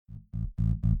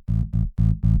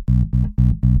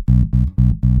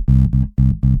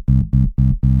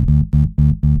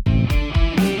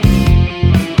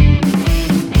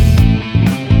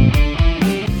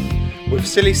With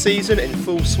silly season in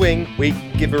full swing, we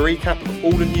give a recap of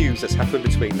all the news that's happened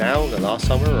between now and the last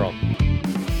time we were on.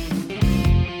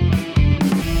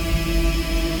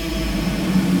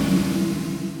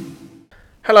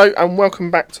 Hello and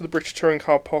welcome back to the British Touring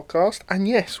Car Podcast. And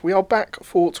yes, we are back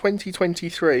for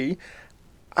 2023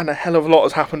 and a hell of a lot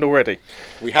has happened already.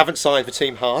 We haven't signed for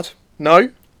Team Hard.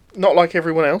 No, not like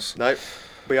everyone else. No,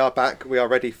 we are back. We are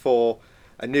ready for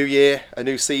a new year, a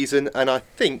new season, and I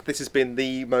think this has been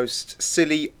the most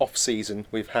silly off-season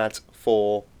we've had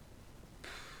for,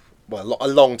 well, a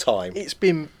long time. It's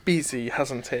been busy,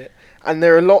 hasn't it? And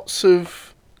there are lots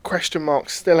of question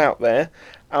marks still out there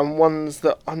and ones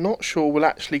that I'm not sure will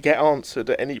actually get answered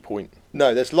at any point.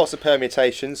 No, there's lots of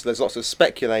permutations, there's lots of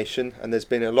speculation, and there's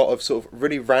been a lot of sort of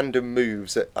really random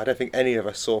moves that I don't think any of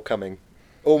us saw coming.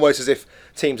 Almost as if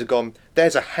teams have gone,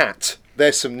 there's a hat,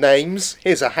 there's some names,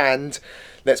 here's a hand,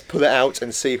 let's pull it out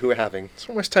and see who we're having. It's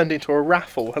almost turned into a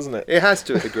raffle, hasn't it? It has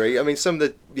to a degree. I mean, some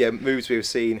of the moves we've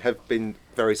seen have been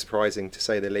very surprising, to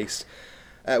say the least.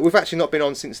 We've actually not been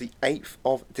on since the 8th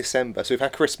of December. So we've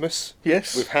had Christmas.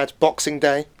 Yes. We've had Boxing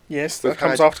Day. Yes, that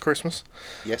comes after Christmas.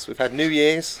 Yes, we've had New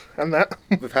Year's. And that.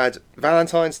 We've had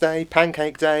Valentine's Day,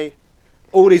 Pancake Day.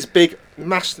 All these big,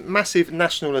 massive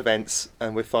national events,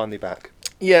 and we're finally back.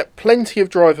 Yeah, plenty of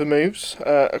driver moves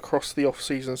across the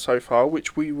off-season so far,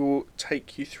 which we will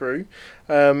take you through.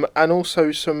 And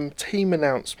also some team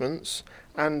announcements,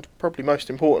 and probably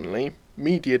most importantly,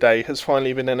 Media Day has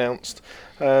finally been announced,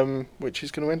 which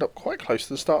is going to end up quite close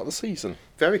to the start of the season.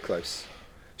 Very close.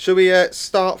 Shall we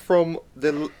start from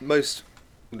the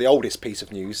oldest piece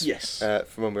of news? Yes.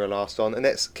 From when we were last on, and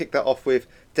let's kick that off with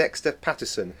Dexter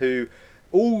Patterson, who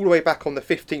all the way back on the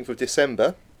 15th of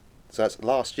December, so that's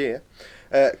last year,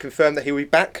 confirmed that he will be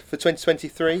back for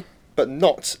 2023, but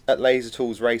not at Laser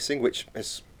Tools Racing, which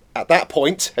has, at that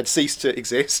point, had ceased to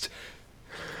exist.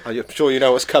 I'm sure you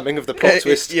know what's coming of the plot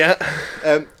twist. Yeah.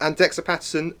 And Dexter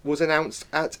Patterson was announced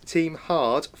at Team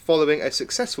Hard following a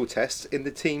successful test in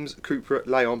the team's Cupra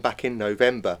Leon back in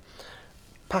November.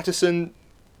 Patterson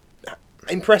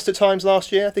impressed at times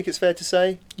last year, I think it's fair to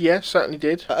say. Yeah, certainly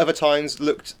did. At other times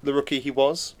looked the rookie he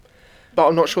was. But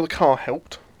I'm not sure the car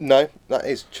helped. No, that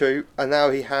is true. And now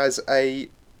he has a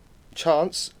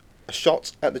shot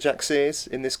at the Jack Sears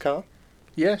in this car.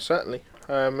 Yeah, certainly.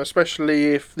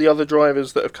 Especially if the other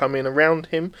drivers that have come in around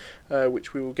him,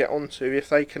 which we will get onto, if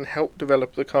they can help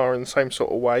develop the car in the same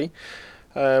sort of way.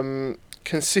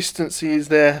 Consistency is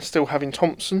there, still having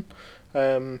Thompson.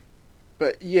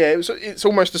 But yeah, it's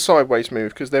almost a sideways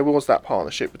move because there was that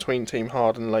partnership between Team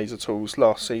Hard and Laser Tools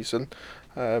last season.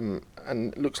 And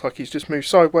it looks like he's just moved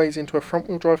sideways into a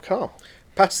front-wheel drive car.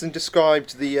 Patterson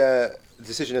described the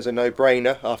decision as a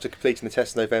no-brainer after completing the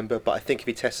test in November, but I think if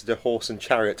he tested a horse and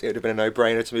chariot, it would have been a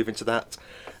no-brainer to move into that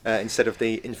instead of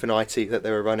the Infiniti that they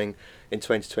were running in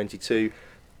 2022.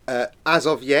 As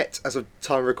of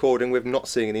time of recording, we're not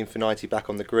seeing an Infiniti back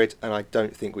on the grid, and I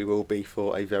don't think we will be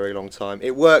for a very long time.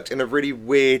 It worked in a really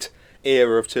weird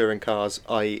era of touring cars,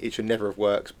 i.e. it should never have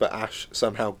worked, but Ash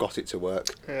somehow got it to work.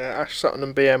 Ash Sutton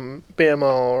and BMR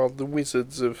are the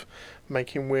wizards of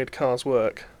making weird cars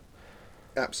work.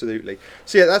 Absolutely.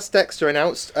 So yeah, that's Dexter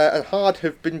announced, and Hard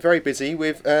have been very busy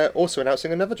with also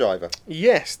announcing another driver.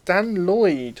 Yes, Dan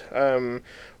Lloyd.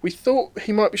 We thought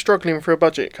he might be struggling for a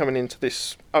budget coming into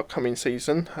this upcoming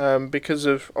season because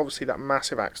of obviously that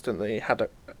massive accident that he had at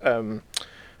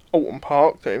Alton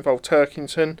Park that involved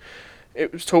Turkington.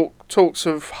 It was talks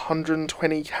of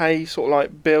 120k sort of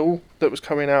like bill that was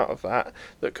coming out of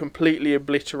that completely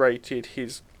obliterated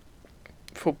his,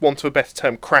 for want of a better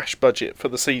term, crash budget for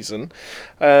the season.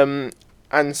 And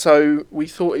so we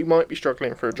thought he might be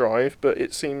struggling for a drive, but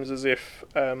it seems as if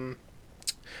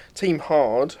Team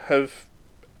Hard have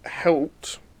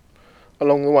helped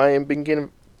along the way and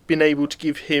been able to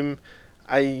give him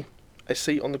a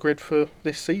seat on the grid for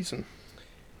this season.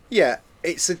 Yeah,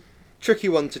 it's a tricky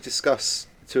one to discuss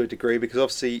to a degree because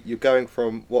obviously you're going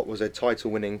from what was a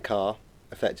title-winning car,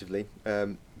 effectively,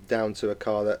 down to a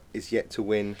car that is yet to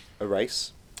win a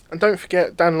race. And don't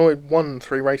forget, Dan Lloyd won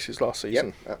 3 races last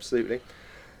season. Yep, absolutely.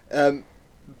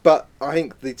 But I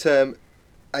think the term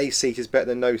 "a seat is better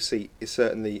than no seat" is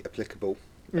certainly applicable.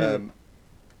 And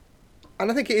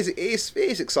I think it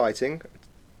is exciting.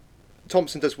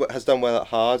 Thompson has done well at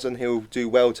Hard, and he'll do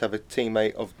well to have a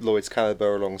teammate of Lloyd's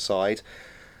calibre alongside.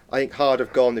 I think Hard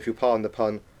have gone, if you pardon the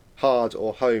pun, hard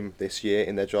or home this year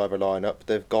in their driver lineup.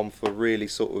 They've gone for really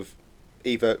sort of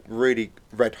either really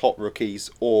red hot rookies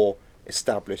or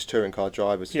established touring car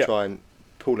drivers to Yeah. try and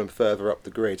pull them further up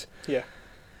the grid. Yeah.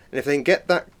 And if they can get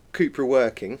that Cupra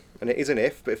working, and it is an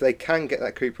if, but if they can get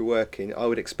that Cupra working, I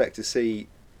would expect to see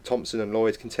Thompson and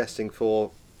Lloyd contesting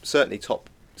for certainly top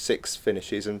 6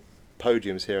 finishes and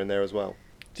podiums here and there as well.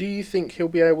 Do you think he'll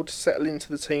be able to settle into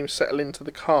the team, settle into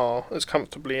the car as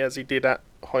comfortably as he did at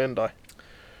Hyundai?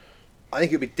 I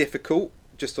think it'll be difficult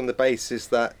just on the basis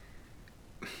that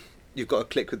you've got to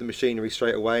click with the machinery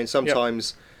straight away, and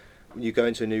sometimes when you go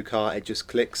into a new car it just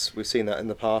clicks. We've seen that in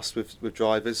the past with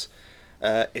drivers.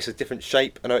 It's a different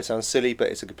shape. I know it sounds silly, but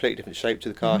it's a completely different shape to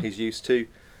the car he's used to.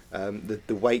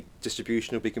 The weight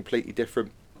distribution will be completely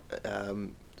different.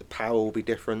 The power will be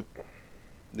different.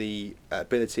 The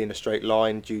ability in a straight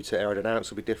line due to aerodynamics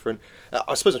will be different.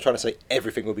 I suppose I'm trying to say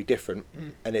everything will be different,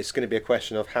 and it's going to be a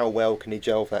question of how well can he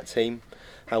gel with that team,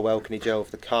 how well can he gel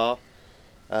with the car,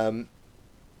 and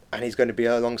he's going to be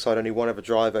alongside only one other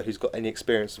driver who's got any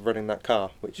experience of running that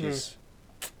car, which is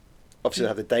obviously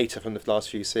have the data from the last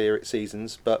few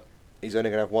seasons, but he's only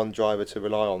going to have one driver to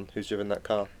rely on who's driven that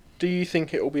car. Do you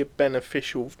think it will be a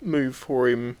beneficial move for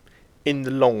him in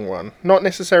the long run? Not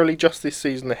necessarily just this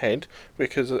season ahead,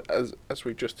 because as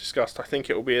we've just discussed, I think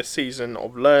it will be a season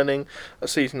of learning, a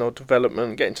season of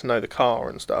development, getting to know the car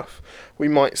and stuff. We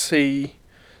might see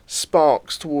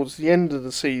sparks towards the end of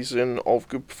the season of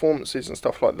good performances and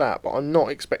stuff like that, but I'm not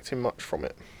expecting much from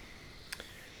it.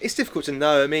 It's difficult to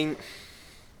know. I mean,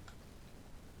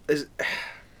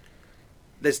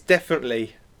 there's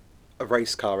definitely a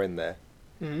race car in there.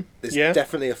 There's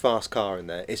definitely a fast car in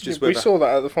there. It's just we saw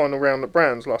that at the final round at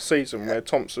Brands last season, where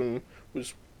Thompson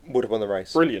would have won the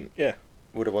race. Brilliant, yeah.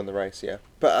 Would have won the race, yeah.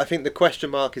 But I think the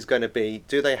question mark is going to be: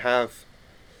 do they have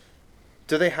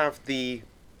the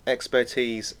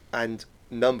expertise and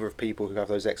number of people who have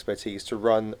those expertise to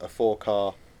run a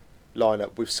 4-car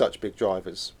lineup with such big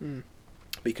drivers?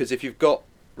 Because if you've got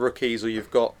rookies or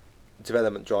you've got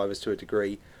development drivers to a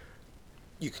degree,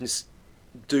 you can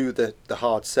do the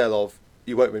hard sell of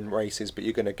you won't win races, but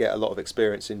you're going to get a lot of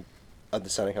experience in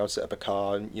understanding how to set up a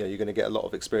car, and you're going to get a lot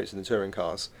of experience in the touring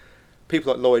cars.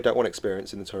 People like Lloyd don't want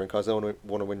experience in the touring cars; they want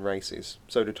to win races.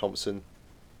 So do Thompson.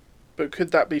 But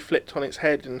could that be flipped on its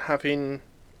head and having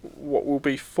what will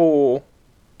be 4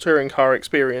 touring car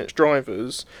experienced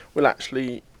drivers will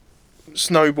actually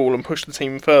snowball and push the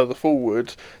team further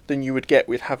forward than you would get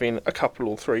with having a couple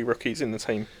or 3 rookies in the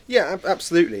team? Yeah,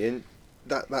 absolutely, and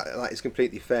that is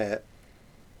completely fair.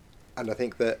 And I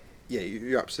think that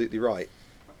you're absolutely right.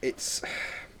 It's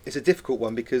a difficult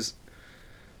one because,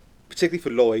 particularly for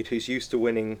Lloyd, who's used to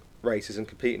winning races and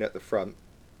competing at the front,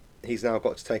 he's now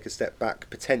got to take a step back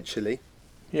potentially.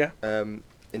 Yeah.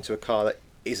 Into a car that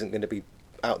isn't going to be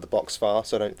out the box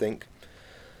fast, I don't think.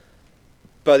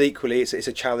 But equally, it's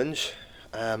a challenge.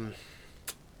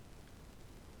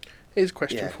 Here's a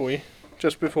question for you,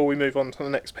 just before we move on to the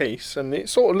next piece, and it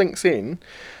sort of links in.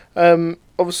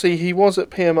 Obviously, he was at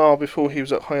PMR before he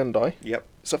was at Hyundai. Yep.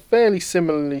 It's a fairly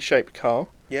similarly shaped car.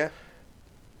 Yeah.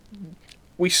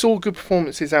 We saw good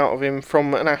performances out of him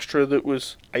from an Astra that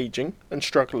was ageing and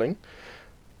struggling.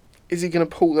 Is he going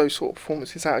to pull those sort of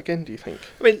performances out again, do you think?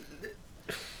 I mean,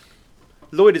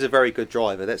 Lloyd is a very good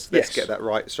driver. Let's get that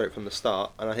right straight from the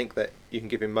start. And I think that you can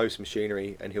give him most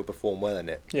machinery and he'll perform well in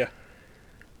it. Yeah.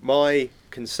 My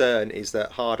concern is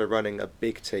that Harder running a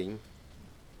big team,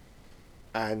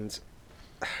 and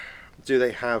do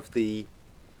they have the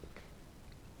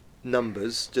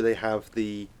numbers? Do they have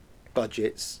the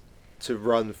budgets to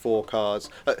run 4 cars?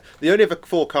 The only other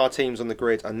 4-car teams on the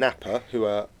grid are Napa, who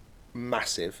are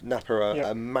massive. Napa are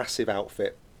a massive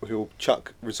outfit who will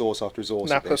chuck resource after resource.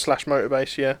 Napa /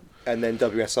 Motorbase, yeah. And then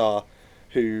WSR,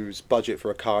 whose budget for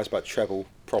a car is about treble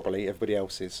probably everybody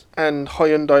else's. And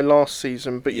Hyundai last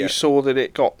season, but you saw that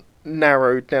it got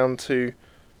narrowed down to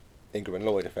Ingram and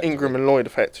Lloyd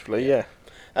effectively. Yeah.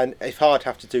 And if Hard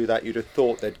have to do that, you'd have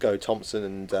thought they'd go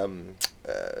Thompson and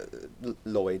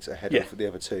Lloyd ahead of the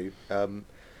other 2.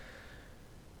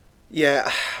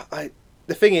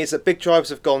 The thing is that big drivers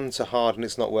have gone to Hard and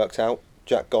it's not worked out.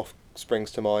 Jack Goff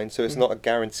springs to mind, so it's not a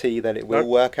guarantee that it will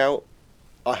work out.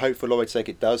 I hope for Lloyd's sake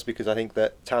it does, because I think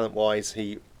that talent-wise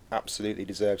he absolutely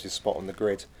deserves his spot on the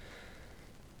grid.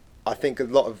 I think a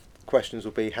lot of questions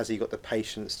will be, has he got the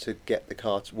patience to get the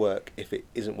car to work if it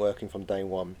isn't working from day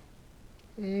one?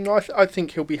 I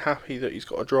think he'll be happy that he's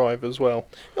got a drive as well.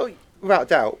 Oh, without a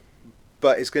doubt,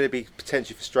 but it's going to be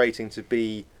potentially frustrating to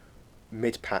be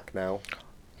mid-pack now.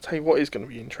 I'll tell you what is going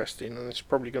to be interesting, and it's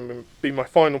probably going to be my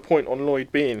final point on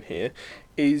Lloyd being here,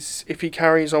 is if he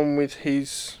carries on with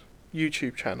his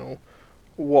YouTube channel,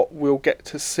 what we'll get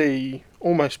to see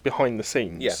almost behind the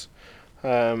scenes.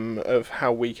 of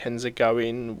how weekends are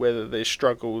going, whether there's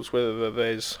struggles, whether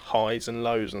there's highs and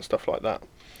lows and stuff like that.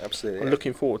 Absolutely. I'm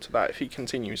looking forward to that if he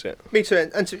continues it. Me too,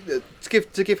 and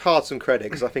to give Hard some credit,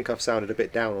 because I think I've sounded a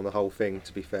bit down on the whole thing.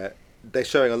 To be fair, they're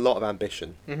showing a lot of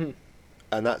ambition,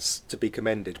 and that's to be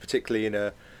commended, particularly in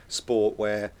a sport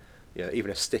where even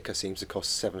a sticker seems to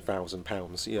cost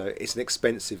 £7,000. It's an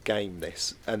expensive game,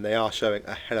 this, and they are showing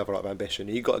a hell of a lot of ambition.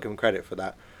 You've got to give them credit for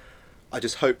that. I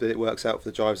just hope that it works out for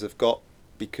the drivers they've got,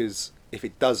 because if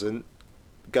it doesn't,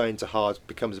 going to hard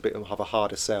becomes a bit of a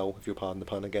harder sell, if you'll pardon the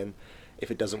pun again,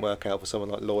 if it doesn't work out for someone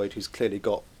like Lloyd, who's clearly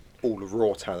got all the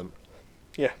raw talent.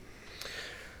 Yeah.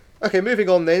 Okay, moving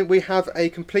on then, we have a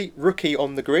complete rookie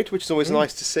on the grid, which is always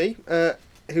nice to see, who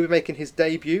will be making his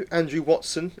debut. Andrew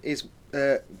Watson is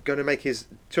going to make his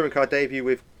touring car debut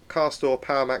with Carstor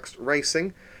Powermax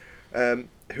Racing,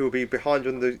 who will be behind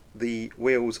on the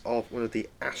wheels of one of the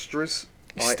Astras.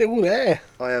 He's still there.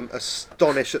 I am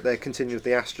astonished that they're continuing with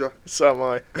the Astra. So am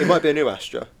I. It might be a new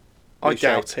Astra. I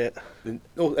doubt it.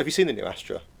 Have you seen the new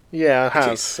Astra? Yeah, I have.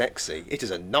 It is sexy. It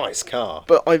is a nice car.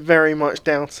 But I very much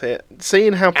doubt it.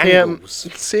 Seeing how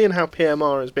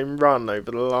PMR has been run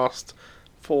over the last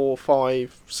 4,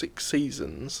 5, 6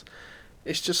 seasons,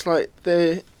 it's just like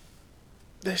they're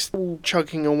still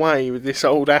chugging away with this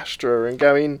old Astra and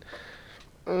going,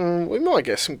 we might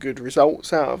get some good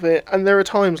results out of it. And there are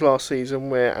times last season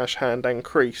where Ashhand and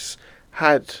Crease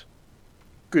had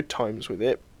good times with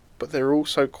it, but there are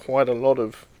also quite a lot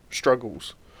of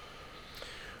struggles.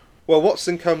 Well,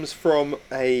 Watson comes from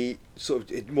a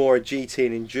sort of more a GT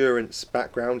and endurance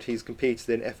background. He's competed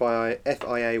in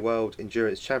FIA World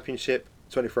Endurance Championship,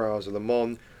 24 Hours of Le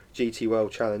Mans, GT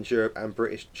World Challenge Europe and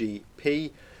British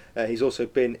GP. He's also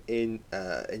been in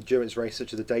endurance races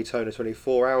such as the Daytona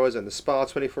 24 Hours and the Spa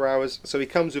 24 Hours. So he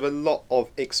comes with a lot of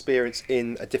experience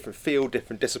in a different field,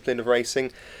 different discipline of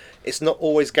racing. It's not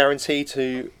always guaranteed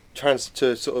to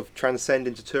sort of transcend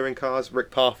into touring cars. Rick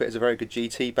Parfitt has a very good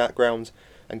GT background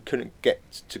and couldn't get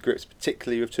to grips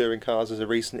particularly with touring cars as a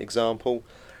recent example.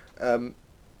 But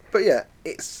yeah,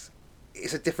 it's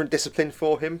a different discipline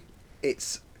for him.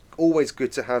 It's always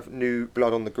good to have new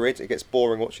blood on the grid. It gets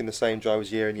boring watching the same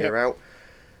drivers year in, year out.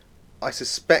 I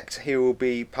suspect he will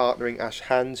be partnering Ash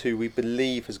Hand, who we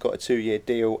believe has got a 2-year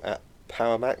deal at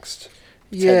Powermaxed.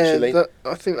 Yeah,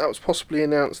 I think that was possibly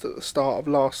announced at the start of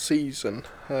last season,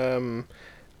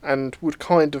 and would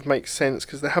kind of make sense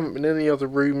because there haven't been any other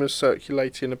rumours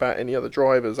circulating about any other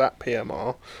drivers at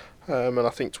PMR, and I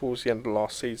think towards the end of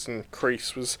last season,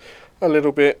 Crease was a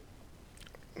little bit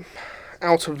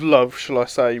out of love, shall I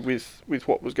say, with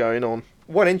what was going on.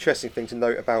 One interesting thing to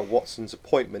note about Watson's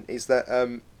appointment is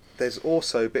that there's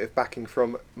also a bit of backing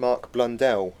from Mark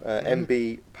Blundell.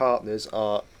 MB Partners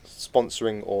are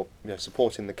sponsoring or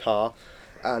supporting the car,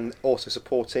 and also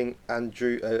supporting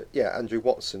Andrew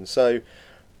Watson. So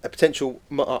a potential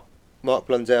Mark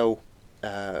Blundell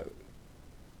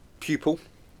pupil.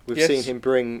 We've seen him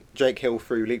bring Jake Hill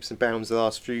through leaps and bounds the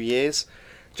last few years.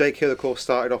 Jake Hill, of course,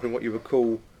 started off in what you would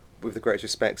call, with the greatest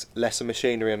respects, lesser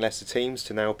machinery and lesser teams,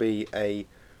 to now be a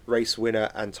race winner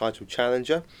and title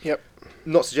challenger. Yep.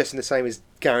 Not suggesting the same is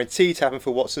guaranteed to happen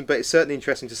for Watson, but it's certainly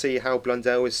interesting to see how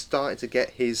Blundell is starting to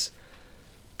get his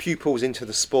pupils into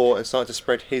the sport and starting to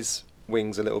spread his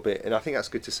wings a little bit, and I think that's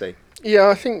good to see. Yeah,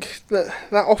 I think that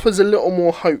offers a little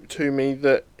more hope to me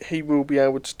that he will be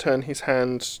able to turn his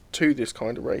hands to this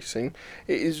kind of racing.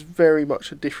 It is very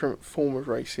much a different form of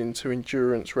racing to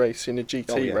endurance racing, a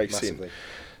GT racing. Massively.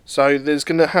 So there's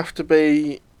going to have to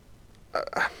be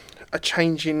a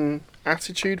change in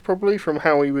attitude probably from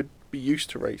how he would be used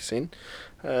to racing,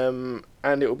 and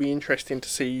it will be interesting to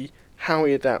see how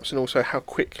he adapts and also how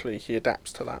quickly he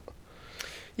adapts to that.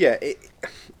 Yeah,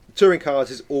 touring cars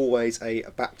is always a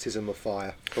baptism of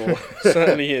fire.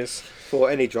 Certainly is. For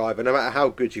any driver, no matter how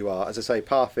good you are. As I say,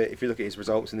 Parfitt, if you look at his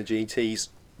results in the GTs,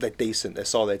 they're decent, they're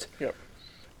solid. Yep.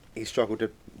 He struggled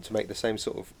to make the same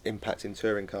sort of impact in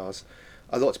touring cars.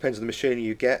 A lot depends on the machinery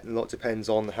you get, and a lot depends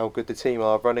on how good the team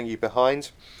are running you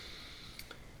behind.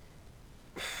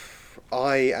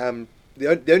 The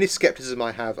only scepticism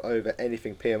I have over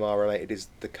anything PMR related is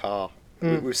the car.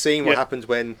 We've seen what happened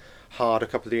when Hard a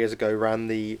couple of years ago ran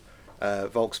the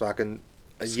Volkswagen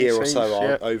a year or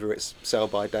so over its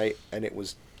sell-by date, and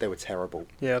they were terrible.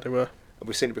 Yeah, they were. And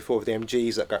we've seen it before with the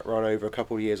MGs that got run over a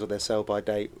couple of years of their sell-by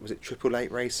date. Was it Triple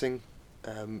Eight Racing?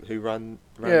 Who ran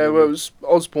well, it was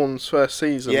Osborne's first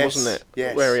season, wasn't it?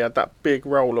 Yes. Where he had that big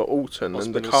roll at Alton,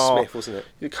 Osborne and the car, Smith, wasn't it?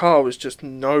 The car was just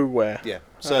nowhere. Yeah.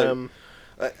 So,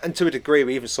 and to a degree,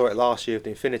 we even saw it last year with the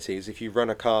Infinities. If you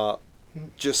run a car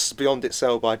just beyond its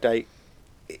sell-by date,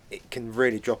 it can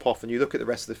really drop off. And you look at the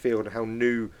rest of the field and how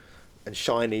new and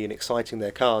shiny and exciting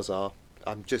their cars are,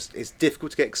 it's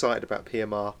difficult to get excited about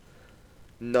PMR,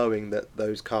 knowing that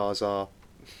those cars are,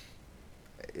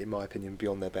 in my opinion,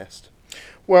 beyond their best.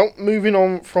 Well, moving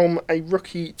on from a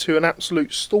rookie to an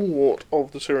absolute stalwart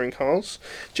of the touring cars,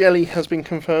 Jelly has been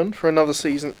confirmed for another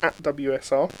season at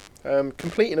WSR,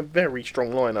 completing a very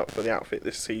strong lineup for the outfit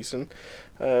this season,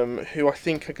 who I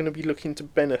think are going to be looking to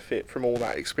benefit from all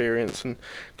that experience and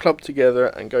club together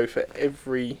and go for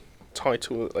every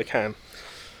title that they can.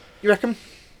 You reckon?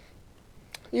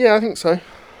 Yeah, I think so.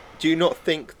 Do you not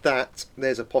think that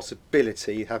there's a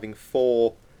possibility having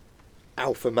 4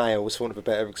 alpha males, for want of a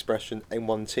better expression, in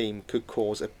one team could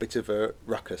cause a bit of a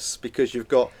ruckus? Because you've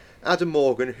got Adam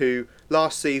Morgan, who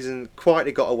last season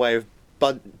quietly got away with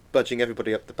budging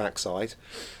everybody up the backside.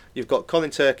 You've got Colin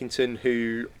Turkington,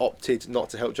 who opted not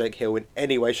to help Jake Hill in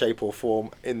any way, shape or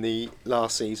form in the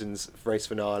last season's race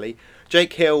finale.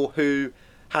 Jake Hill, who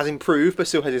has improved but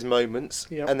still has his moments.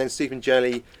 Yep. And then Stephen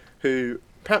Jelly, who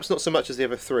perhaps not so much as the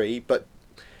other 3, but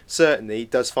certainly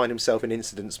does find himself in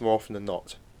incidents more often than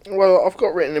not. Well, I've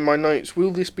got written in my notes, will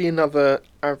this be another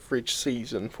average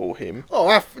season for him?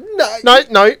 Oh,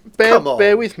 No, Come on.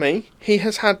 bear with me. He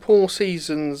has had poor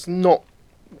seasons not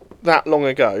that long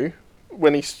ago,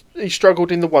 when he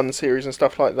struggled in the 1 series and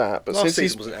stuff like that. But last since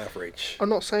season wasn't average. I'm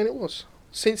not saying it was.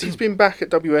 Since he's been back at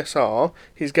WSR,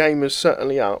 his game has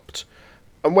certainly upped.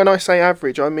 And when I say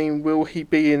average, I mean, will he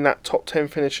be in that top 10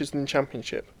 finishes in the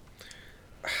championship?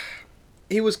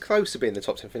 He was close to being the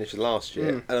top 10 finisher last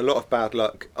year, and a lot of bad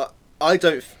luck. I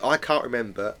can't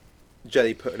remember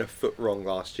Jelly putting a foot wrong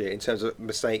last year in terms of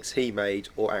mistakes he made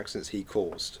or accidents he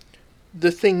caused.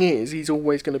 The thing is, he's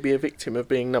always going to be a victim of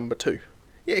being number 2.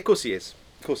 Yeah, of course he is.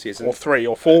 Of course he is. Or 3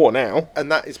 or 4 now. And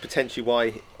that is potentially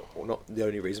why, or not the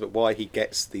only reason, but why he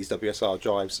gets these WSR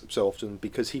drives so often,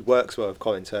 because he works well with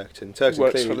Colin Turkington.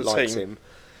 Turkington clearly likes him,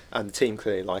 and the team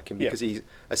clearly like him, because he's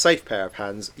a safe pair of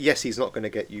hands. Yes, he's not going to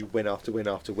get you win after win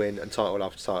after win and title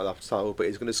after title after title, but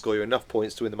he's going to score you enough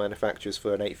points to win the manufacturers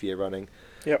for an 8th year running.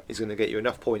 Yep. He's going to get you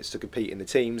enough points to compete in the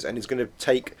teams, and he's going to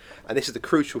take, and this is the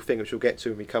crucial thing which we'll get to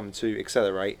when we come to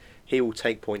Accelerate, he will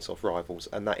take points off rivals,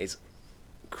 and that is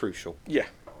crucial. Yeah,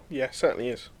 certainly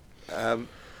is.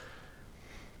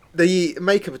 The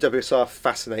makeup of WSR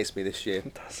fascinates me this year.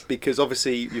 It does. Because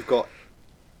obviously you've got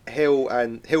Hill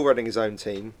running his own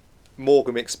team,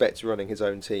 Morgan we expect running his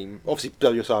own team, obviously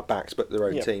WSR backs but their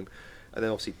own team, and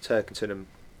then obviously Turkington and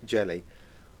Jelly.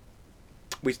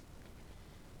 We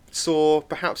saw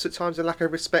perhaps at times a lack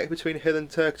of respect between Hill and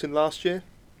Turkington last year,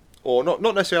 or not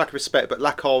necessarily lack of respect, but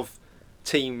lack of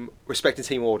respecting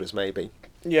team orders maybe.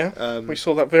 Yeah, we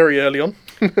saw that very early on.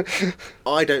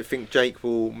 I don't think Jake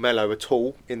will mellow at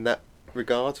all in that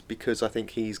regard, because I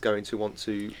think he's going to want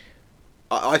to.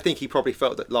 I think he probably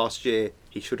felt that last year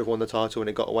he should have won the title and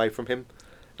it got away from him,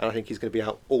 and I think he's going to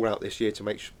be all out this year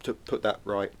to put that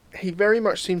right. He very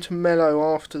much seemed to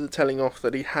mellow after the telling off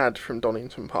that he had from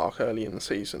Donington Park early in the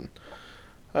season,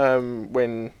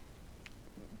 when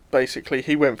basically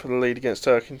he went for the lead against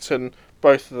Turkington.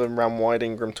 Both of them ran wide.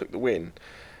 Ingram took the win.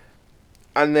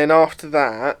 And then after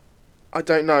that, I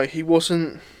don't know, he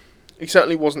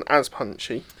certainly wasn't as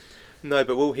punchy. No,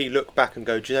 but will he look back and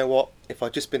go, do you know what, if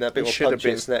I'd just been that bit more punchy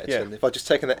at Snetterton, if I'd just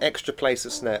taken that extra place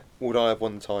at Snet, would I have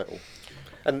won the title?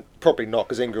 And probably not,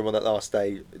 because Ingram on that last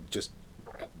day just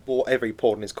whatever he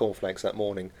poured in his cornflakes that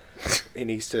morning, he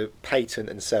needs to patent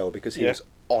and sell, because he was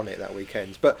on it that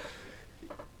weekend. But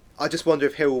I just wonder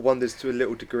if Hill wonders to a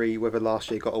little degree whether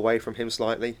last year got away from him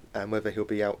slightly, and whether he'll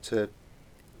be out to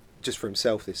just for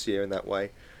himself this year in that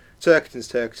way.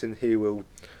 Turkington's Turkington, he will,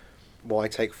 why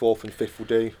take 4th and 5th will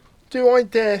do. Do I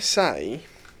dare say,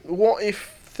 what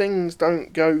if things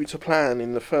don't go to plan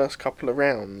in the first couple of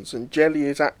rounds and Jelly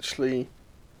is actually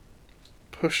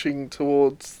pushing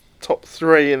towards top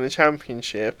 3 in the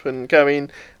championship and going,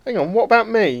 hang on, what about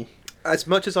me? As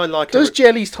much as I like Does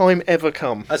Jelly's time ever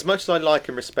come? As much as I like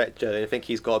and respect Jelly, I think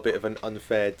he's got a bit of an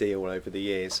unfair deal over the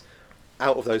years.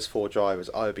 Out of those 4 drivers,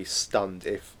 I would be stunned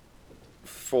if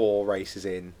 4 races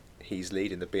in, he's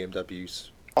leading the BMWs.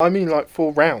 I mean, like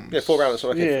 4 rounds. Yeah, 4 rounds. That's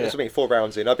what I mean. 4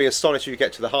 rounds in, I'd be astonished if you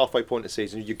get to the halfway point of the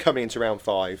season, you're coming into round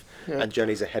 5, and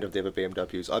Jelly's ahead of the other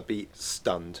BMWs. I'd be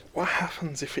stunned. What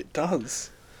happens if it does?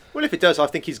 Well, if it does, I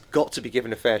think he's got to be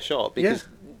given a fair shot, because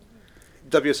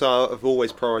WSR have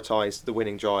always prioritised the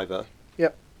winning driver.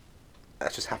 Yep.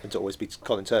 That just happened to always be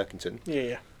Colin Turkington.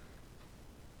 Yeah.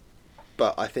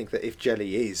 But I think that if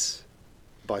Jelly is,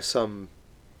 by some...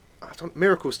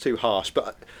 miracle's too harsh,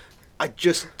 but I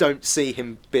just don't see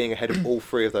him being ahead of all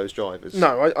 3 of those drivers.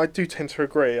 No, I do tend to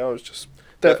agree. I was just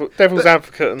devil's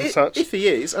advocate and such. If he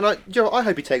is, and I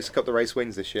hope he takes a couple of race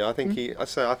wins this year. I think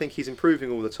I think he's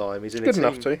improving all the time. He's in Good a team,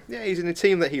 enough to. Yeah, he's in a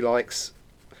team that he likes.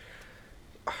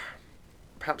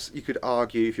 Perhaps you could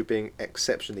argue, if you're being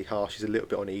exceptionally harsh, he's a little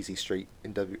bit on easy street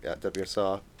at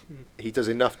WSR. He does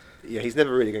enough. Yeah, he's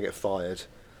never really going to get fired.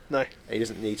 No. He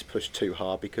doesn't need to push too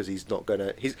hard because he's not going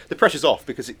to. The pressure's off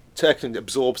because Turkey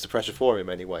absorbs the pressure for him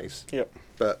anyways. Yep.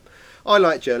 But I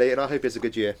like Jelly, and I hope it's a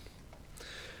good year.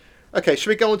 Okay, should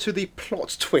we go on to the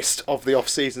plot twist of the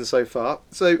off-season so far?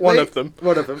 So One of them.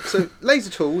 So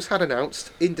Laser Tools had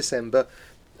announced in December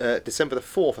the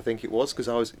 4th, I think it was, because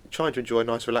I was trying to enjoy a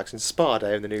nice relaxing spa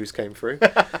day and the news came through,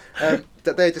 that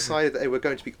they decided that they were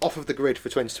going to be off of the grid for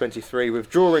 2023,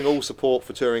 withdrawing all support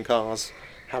for touring cars,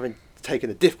 having taken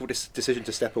the difficult decision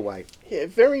to step away. Yeah,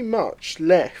 very much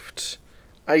left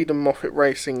Aidan Moffat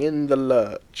Racing in the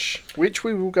lurch, which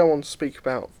we will go on to speak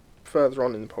about further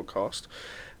on in the podcast.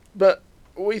 But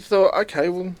we thought, okay,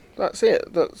 well, that's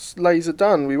it. That's Laser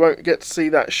done. We won't get to see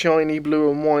that shiny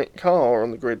blue and white car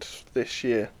on the grid this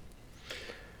year.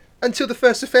 Until the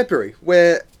 1st of February,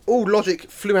 where all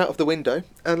logic flew out of the window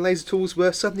and Laser Tools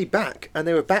were suddenly back. And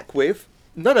they were back with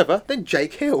none other than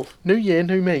Jake Hill. New year,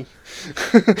 new me.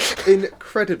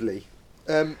 Incredibly.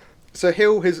 So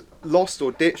Hill has lost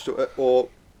or ditched or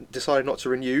decided not to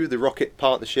renew the Rocket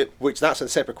partnership, which that's a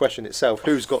separate question itself.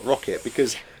 Who's got Rocket?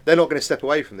 Because they're not going to step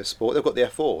away from this sport. They've got the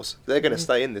F4s. They're going to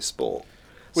stay in this sport.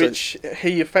 Which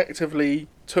he effectively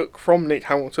took from Nick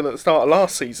Hamilton at the start of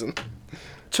last season.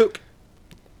 Took,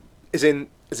 as in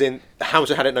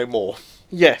Hamilton had it no more.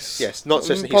 Yes. Yes, not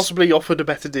just possibly offered a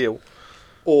better deal.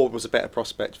 Or was a better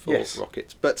prospect for Yes.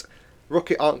 Rocket. But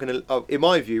Rocket aren't going to, in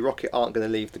my view, Rocket aren't going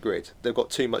to leave the grid. They've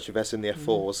got too much investment in the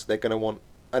F4s. They're going to want,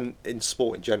 and in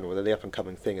sport in general, they're the up and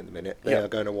coming thing at the minute. They are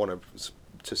going to want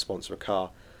to sponsor a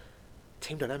car.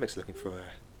 Team Dynamics are looking for a.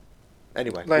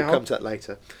 Anyway, we'll come to that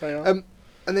later. They are. And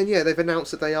then they've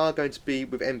announced that they are going to be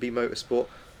with MB Motorsport.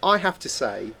 I have to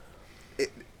say,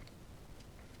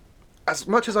 as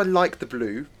much as I like the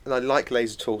blue and I like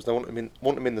Laser Tools, and I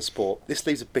want them in the sport, this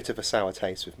leaves a bit of a sour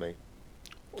taste with me.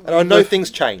 And I know things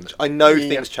change.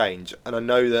 Things change, and I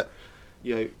know that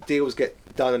deals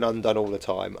get done and undone all the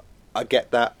time. I get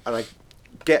that, and I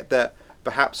get that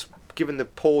perhaps given the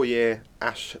poor year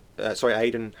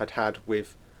Aidan had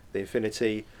with the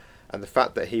Infinity, and the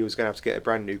fact that he was going to have to get a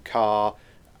brand new car,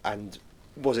 and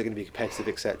was it going to be competitive,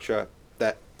 etc.,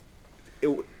 that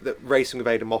racing with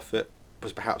Aidan Moffat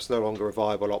was perhaps no longer a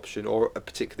viable option or a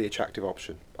particularly attractive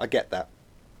option. I get that.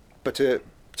 But to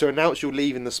announce you're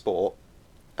leaving the sport,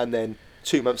 and then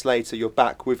 2 months later you're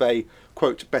back with a,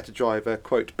 quote, better driver,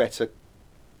 quote, better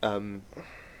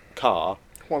car.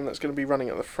 One that's going to be running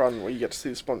at the front where you get to see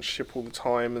the sponsorship all the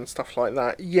time and stuff like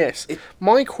that. Yes.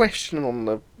 My question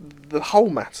on the whole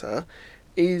matter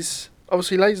is,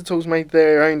 obviously Laser Tools made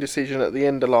their own decision at the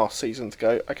end of last season to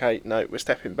go, okay, no, we're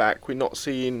stepping back. We're not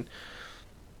seeing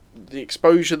the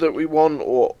exposure that we want,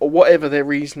 or whatever their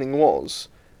reasoning was.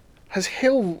 Has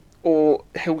Hill or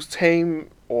Hill's team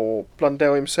or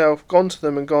Blundell himself gone to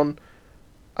them and gone,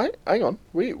 hang on,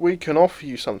 we can offer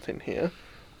you something here?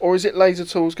 Or is it Laser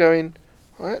Tools going,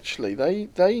 actually,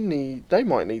 they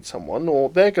might need someone, or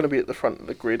they're going to be at the front of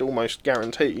the grid almost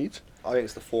guaranteed? I think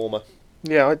it's the former.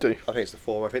 Yeah, I do. I think it's the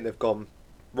former. I think they've gone,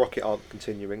 Rocket aren't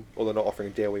continuing, or they're not offering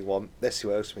a deal we want. Let's see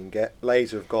what else we can get.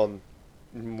 Laser have gone,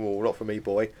 well, not for me,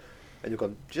 boy. And you've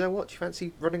gone, do you know what? Do you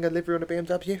fancy running a livery on a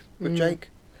BMW with Jake?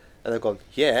 And they've gone,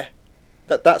 yeah.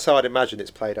 That's how I'd imagine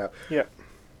it's played out. Yeah.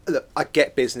 Look, I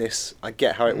get business. I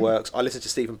get how it works. I listen to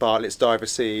Stephen Bartlett's Diver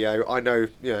CEO. I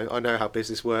know how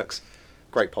business works.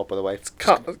 Great pod, by the way. It's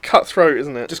cutthroat,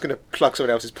 isn't it? Just going to plug someone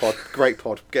else's pod. Great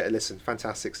pod. Get a listen.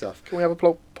 Fantastic stuff. Can we have a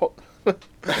plug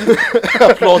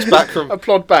Applause back from...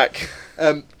 Applaud back.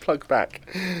 Plug back.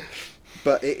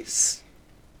 But it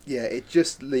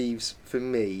just leaves, for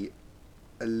me,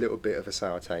 a little bit of a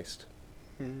sour taste.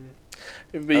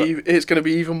 It's going to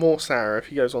be even more sour if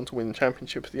he goes on to win the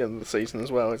championship at the end of the season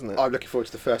as well, isn't it? I'm looking forward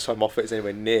to the first time Moffat is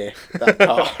anywhere near that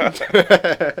car.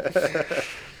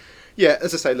 Yeah,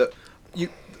 as I say, look,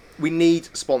 we need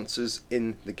sponsors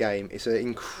in the game. It's an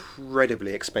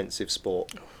incredibly expensive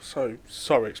sport. So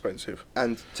expensive.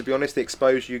 And to be honest, the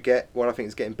exposure you get, well, I think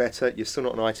is getting better. You're still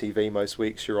not on ITV most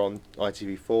weeks. You're on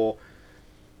ITV4.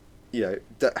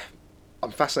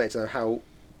 I'm fascinated to know how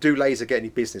do Laser get any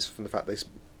business from the fact they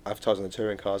advertise on the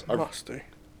touring cars. Must do.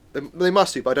 They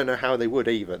must do, but I don't know how they would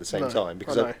either at the same time.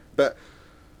 Because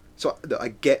I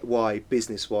get why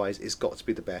business-wise it's got to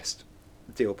be the best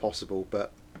deal possible,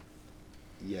 but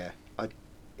yeah,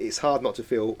 it's hard not to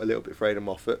feel a little bit afraid of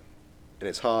Moffat, and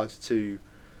it's hard to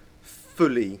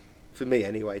fully for me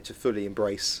anyway, to fully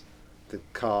embrace the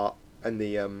car and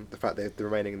the fact that they're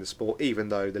remaining in the sport, even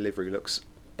though the livery looks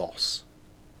boss.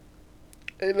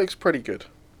 It looks pretty good.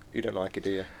 You don't like it,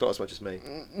 do you? Not as much as me.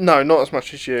 No, not as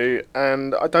much as you.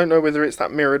 And I don't know whether it's that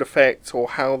mirrored effect or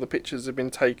how the pictures have been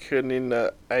taken in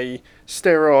a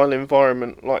sterile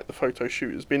environment like the photo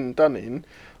shoot has been done in.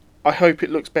 I hope it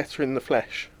looks better in the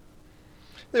flesh.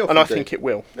 They often And I do. think it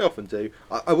will. They often do.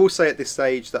 I will say at this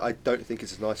stage that I don't think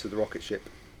it's as nice as the rocket ship,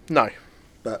 No.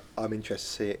 but I'm interested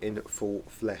to see it in full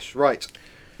flesh. Right,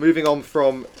 moving on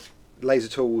from Laser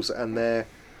Tools and their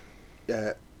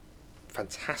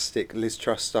fantastic Liz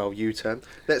Truss style U-turn.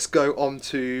 Let's go on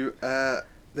to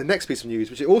the next piece of news,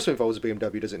 which it also involves a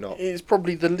BMW, does it not? It's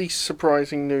probably the least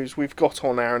surprising news we've got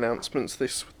on our announcements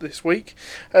this week.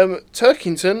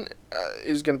 Turkington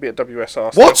is going to be at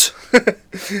WSR. What?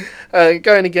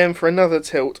 Going again for another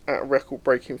tilt at a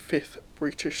record-breaking 5th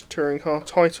British Touring Car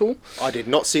title. I did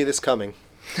not see this coming.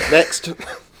 Next.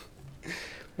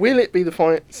 Will it be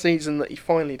the season that he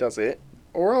finally does it,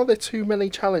 or are there too many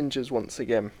challenges once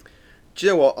again? Do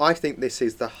you know what? I think this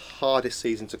is the hardest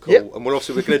season to call, Yep. and we're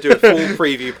going to do a full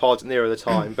preview pod nearer the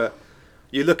time. But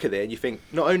you look at it and you think,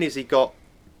 not only has he got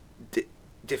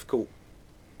difficult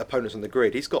opponents on the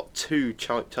grid, he's got 2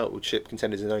 titleship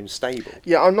contenders in his own stable.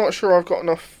 Yeah, I'm not sure I've got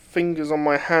enough fingers on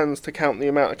my hands to count the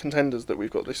amount of contenders that we've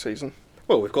got this season.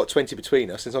 Well, we've got 20 between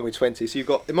us. It's only 20. So you've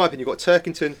got, in my opinion, you've got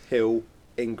Turkington, Hill,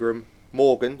 Ingram,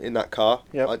 Morgan in that car.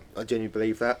 Yep. I genuinely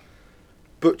believe that.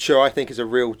 Butcher, I think, is a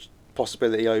real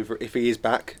possibility over if he is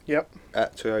back Yep.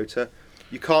 at Toyota.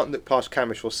 You can't look past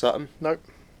Camish or Sutton. Nope.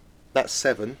 That's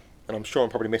 7, and I'm sure I'm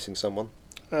probably missing someone.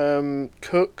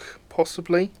 Cook,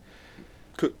 possibly.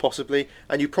 Cook possibly,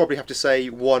 and you probably have to say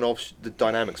one of the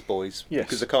Dynamics boys, Yes.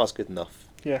 because the car's good enough.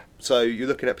 Yeah. So you're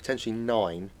looking at potentially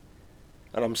 9,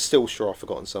 and I'm still sure I've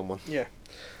forgotten someone. Yeah.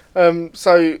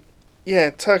 So, yeah,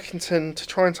 Turkington to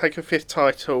try and take a 5th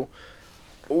title.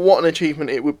 What an achievement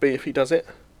it would be if he does it.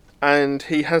 And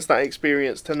he has that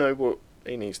experience to know what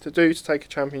he needs to do to take a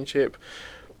championship.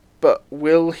 But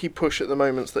will he push at the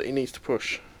moments that he needs to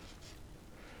push?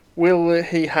 Will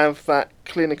he have that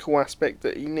clinical aspect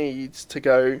that he needs to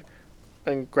go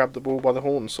and grab the ball by the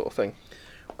horns sort of thing?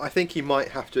 I think he might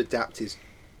have to adapt his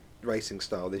racing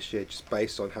style this year just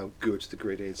based on how good the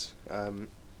grid is.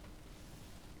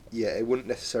 Yeah, it wouldn't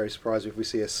necessarily surprise me if we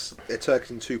see a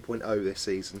Turkington 2.0 this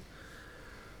season.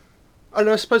 And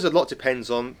I suppose a lot depends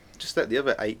on just let the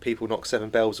other 8 people knock 7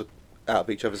 bells out of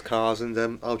each other's cars,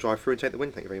 and I'll drive through and take the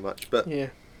win. Thank you very much. But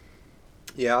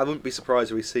yeah, I wouldn't be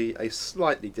surprised if we see a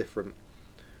slightly different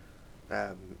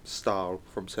style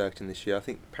from Turkington this year. I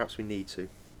think perhaps we need to.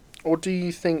 Or do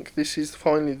you think this is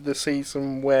finally the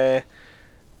season where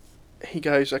he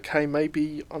goes, okay,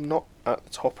 maybe I'm not at the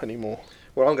top anymore?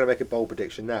 Well, I'm going to make a bold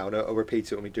prediction now, and I'll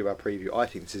repeat it when we do our preview. I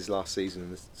think this is his last season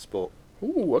in the sport.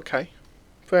 Ooh, okay.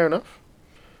 Fair enough.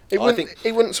 It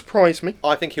I wouldn't surprise me.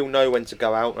 I think he'll know when to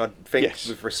go out, and I think Yes.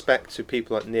 with respect to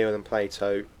people like Neil and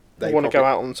Plato, They want to go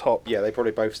out on top. Yeah, they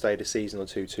probably both stayed a season or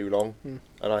two too long, Mm.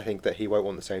 and I think that he won't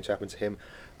want the same to happen to him.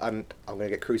 And I'm going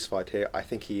to get crucified here. I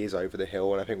think he is over the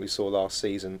hill, and I think we saw last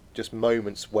season just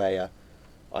moments where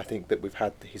I think that we've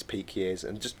had his peak years,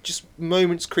 and just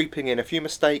moments creeping in, a few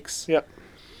mistakes. Yep.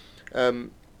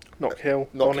 Not Hill,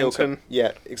 Hill. Donington.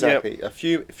 Yeah, exactly. A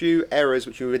few errors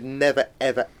which you would never,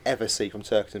 ever, ever see from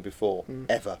Turkington before,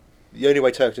 ever. The only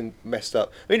way Turkington messed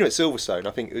up, even at Silverstone,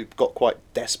 I think it got quite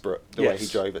desperate the way he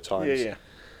Yes. drove at times. Yeah.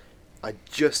 I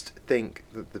just think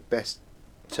that the best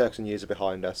Turkington years are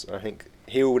behind us, and I think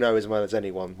he'll know as well as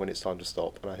anyone when it's time to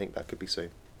stop, and I think that could be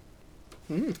soon.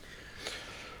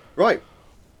 Right.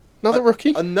 Another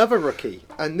rookie? Another rookie,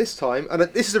 and this time, and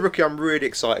this is a rookie I'm really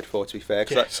excited for, to be fair,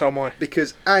 Yeah, so am I.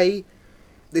 because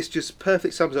this just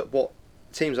perfectly sums up what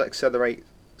teams like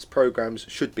Accelerate's programs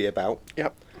should be about.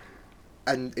 Yep.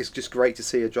 And it's just great to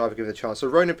see a driver given a chance. So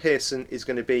Ronan Pearson is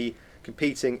going to be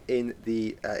competing in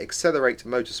the Accelerate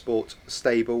Motorsport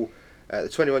stable. The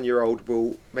 21-year-old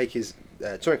will make his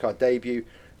touring car debut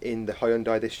in the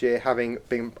Hyundai this year, having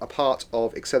been a part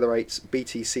of Accelerate's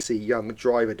BTCC Young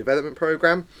Driver Development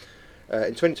Program.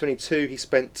 In 2022, he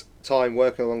spent time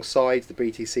working alongside the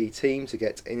BTC team to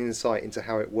get an insight into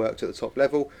how it worked at the top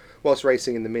level, whilst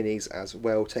racing in the minis as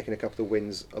well, taking a couple of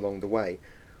wins along the way.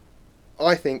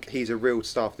 I think he's a real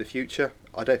star for the future.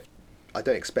 I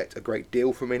don't expect a great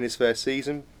deal from him in his first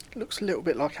season. Looks a little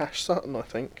bit like Ash Sutton, I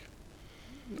think.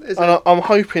 There's And I'm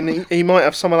hoping he might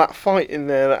have some of that fight in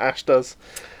there that Ash does.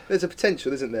 a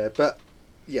potential, isn't there? But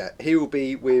yeah, he will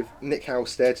be with Nick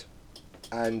Halstead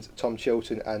and Tom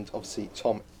Chilton and obviously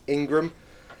Tom Ingram.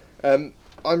 I'm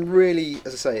really,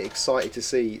 as I say, excited to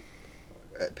see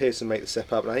Pearson make the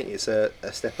step up, and I think it's a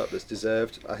step up that's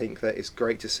deserved. I think that it's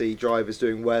great to see drivers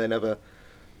doing well in other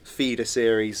feeder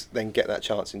series, then get that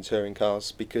chance in touring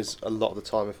cars, because a lot of the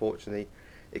time, unfortunately,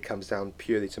 it comes down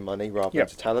purely to money rather than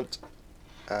to talent.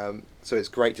 So it's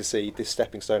great to see this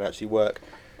stepping stone actually work.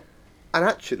 And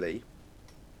actually,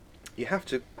 you have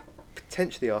to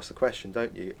potentially ask the question,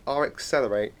 don't you? Are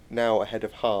Accelerate now ahead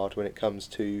of Hard when it comes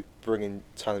to bringing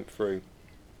talent through?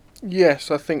 Yes,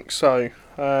 I think so.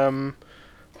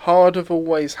 Hard have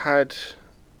always had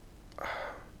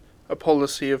a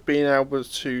policy of being able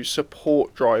to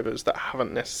support drivers that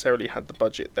haven't necessarily had the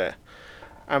budget there.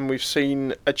 And we've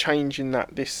seen a change in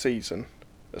that this season,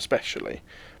 especially.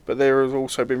 But there has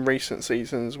also been recent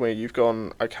seasons where you've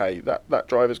gone, okay, that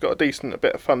driver's got a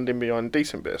bit of funding behind, a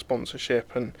decent bit of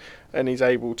sponsorship, and he's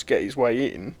able to get his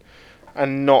way in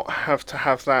and not have to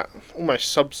have that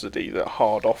almost subsidy that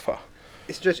Hard offer.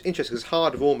 It's just interesting because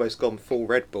Hard have almost gone full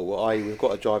Red Bull, i.e. we've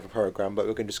got a driver program, but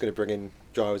we're just going to bring in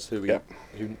drivers who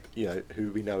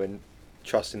we know and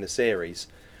trust in the series.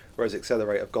 Whereas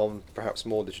Accelerate have gone perhaps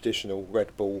more the traditional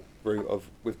Red Bull route of,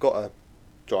 we've got a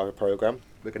driver program,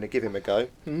 we're going to give him a go.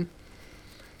 Mm.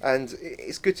 And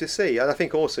it's good to see. And I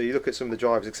think also you look at some of the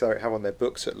drivers Accelerate have on their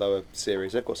books at lower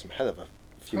series, they've got some hell of a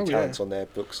few talents on their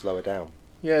books lower down.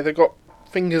 Yeah, they've got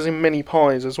fingers in many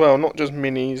pies as well, not just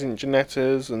minis and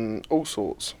Ginettas and all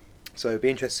sorts. So it'd be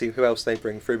interesting to see who else they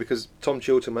bring through, because Tom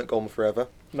Chilton won't go on forever.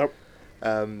 Nope.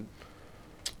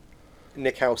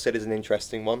 Nick Halstead is an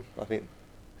interesting one, I think.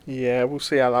 Yeah, we'll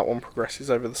see how that one progresses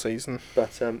over the season.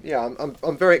 But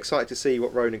I'm very excited to see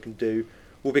what Ronan can do.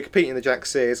 We'll be competing in the Jack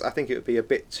Sears. I think it would be a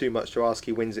bit too much to ask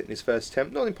he wins it in his first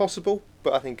attempt. Not impossible,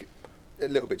 but I think a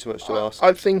little bit too much to ask.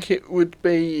 I think it would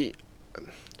be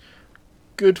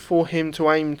good for him to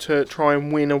aim to try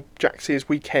and win a Jack Sears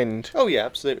weekend. Oh yeah,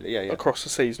 absolutely, yeah. Across the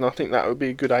season, I think that would be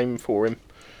a good aim for him.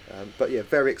 But yeah,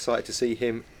 very excited to see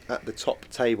him at the top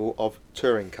table of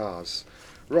touring cars.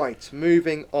 Right,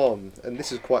 moving on, and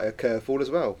this is quite a curveball as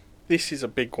well. This is a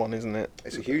big one, isn't it?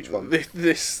 It's a huge one.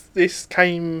 This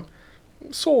came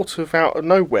sort of out of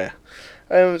nowhere.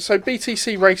 So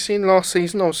BTC Racing last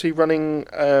season, obviously running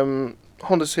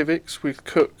Honda Civics with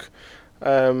Cook,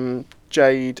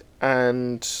 Jade,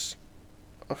 and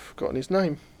I've forgotten his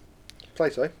name.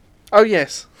 Plato. Oh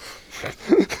yes.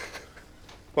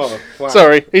 Well, wow.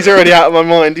 Sorry, he's already out of my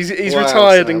mind. He's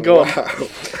retired and gone. Wow.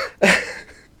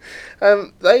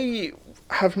 They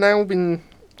have now been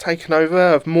taken over,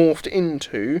 have morphed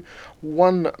into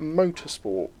One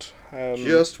Motorsport.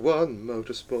 Just One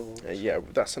Motorsport. Yeah,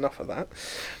 that's enough of that.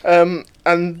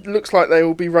 And looks like they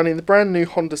will be running the brand new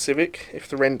Honda Civic, if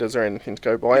the renders are anything to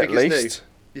go by, at least.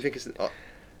 You think it's new?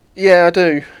 Yeah, I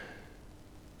do.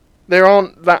 There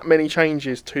aren't that many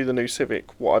changes to the new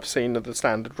Civic, what I've seen of the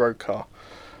standard road car.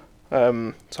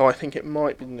 So I think it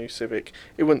might be the new Civic.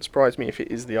 It wouldn't surprise me if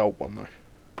it is the old one, though.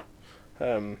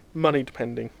 Money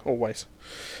depending, always.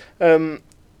 But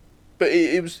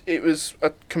it was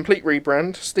a complete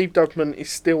rebrand. Steve Dudman is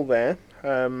still there,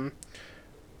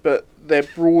 but they're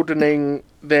broadening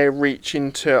their reach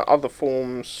into other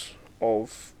forms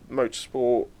of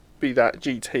motorsport, be that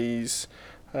GTs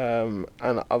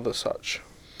and other such.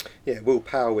 Yeah, Will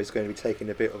Powell is going to be taking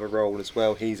a bit of a role as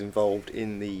well. He's involved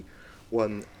in the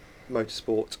One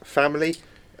Motorsport family.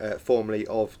 Formerly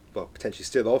of, well, potentially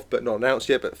still of, but not announced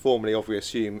yet, but formerly of, we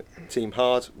assume, Team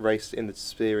Hard, raced in the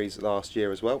series last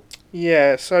year as well.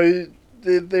 Yeah, so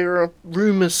there are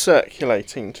rumours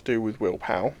circulating to do with Will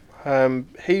Powell.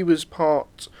 He was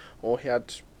he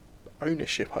had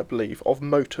ownership, I believe, of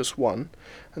Motus One,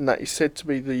 and that is said to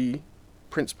be the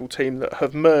principal team that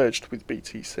have merged with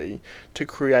BTC to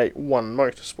create One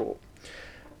Motorsport.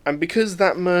 And because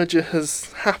that merger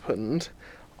has happened,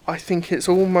 I think it's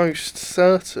almost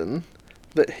certain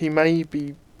that he may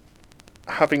be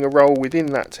having a role within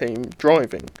that team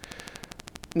driving.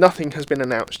 Nothing has been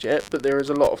announced yet, but there is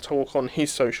a lot of talk on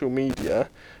his social media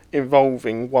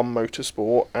involving One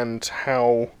Motorsport and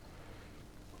how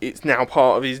it's now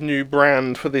part of his new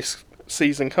brand for this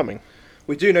season coming.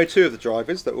 We do know two of the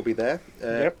drivers that will be there.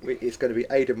 Yep. It's going to be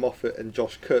Aidan Moffat and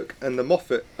Josh Cook. And the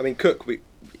Moffat, Cook,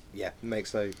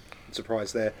 makes no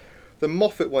surprise there. The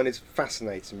Moffat one is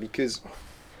fascinating because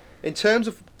in terms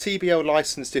of TBL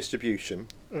license distribution,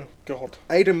 oh God,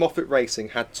 Aidan Moffat Racing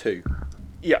had two.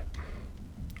 Yeah.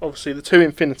 Obviously the two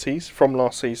Infinities from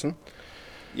last season.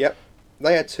 Yep.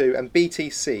 They had two, and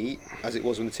BTC, as it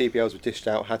was when the TBLs were dished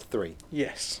out, had three.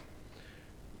 Yes.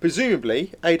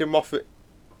 Presumably, Aidan Moffat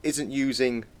isn't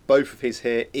using both of his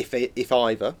here, if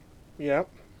either. Yeah.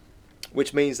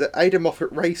 Which means that Aidan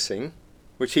Moffat Racing,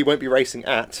 which he won't be racing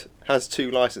at, has two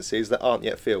licenses that aren't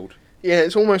yet filled. Yeah,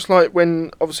 it's almost like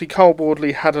when obviously Carl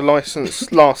Boardley had a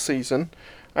licence last season,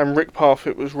 and Rick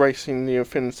Parfitt was racing the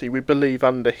Infinity. We believe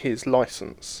under his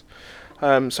licence.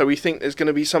 So we think there's going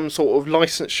to be some sort of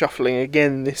licence shuffling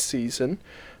again this season,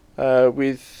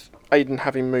 with Aidan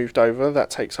having moved over. That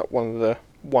takes up one of the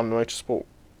One Motorsport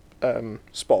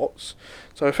spots.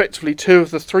 So effectively 2 of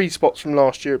the 3 spots from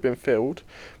last year have been filled.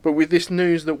 But with this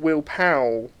news that Will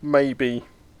Powell may be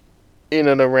in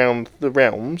and around the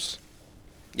realms,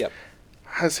 Yep.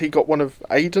 has he got one of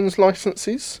Aidan's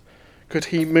licences? Could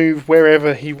he move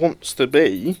wherever he wants to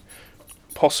be,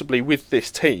 possibly with this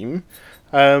team,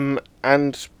 and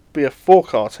be a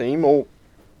 4-car team, or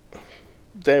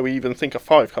dare we even think a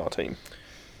 5-car team?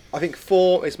 I think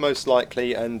 4 is most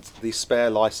likely, and the spare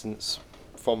licence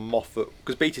from Moffat,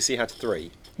 because BTC had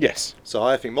 3. Yes. So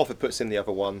I think Moffat puts in the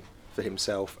other one for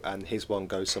himself, and his one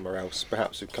goes somewhere else,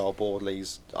 perhaps with Carl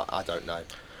Boardley's. I don't know.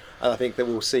 And I think that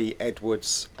we'll see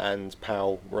Edwards and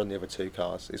Powell run the other 2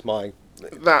 cars. Is my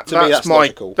That's my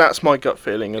logical. That's my gut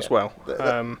feeling as Yeah.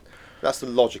 well. That's the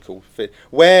logical fit.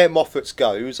 Where Moffat's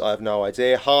goes, I have no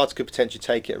idea. Hards could potentially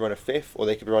take it and run a 5th, or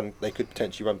they could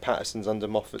potentially run Patterson's under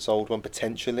Moffat's old one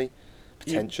potentially.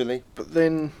 But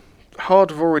then Hard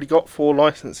have already got 4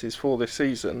 licences for this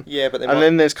season. Yeah, but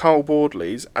then there's Carl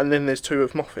Boardley's, and then there's 2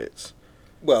 of Moffat's.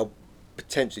 Well,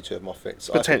 potentially 2 of Moffat's.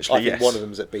 Potentially, I think yes. one of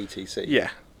them's at BTC. Yeah.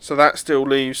 So that still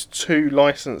leaves 2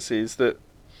 licences that.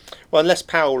 Well, unless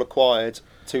Powell acquired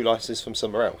 2 licenses from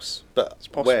somewhere else, but It's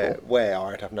possible. where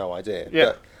I'd have no idea. Yeah.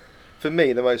 But for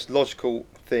me, the most logical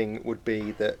thing would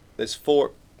be that there's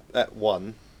 4 at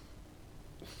 1,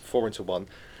 4 into 1,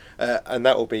 and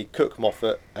that will be Cook,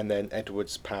 Moffat, and then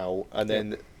Edwards, Powell, and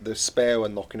then the spare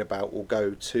one knocking about will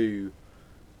go to.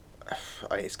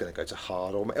 I mean, it's going to go to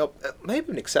Hard, or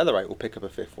maybe an Accelerate will pick up a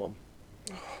 5th one.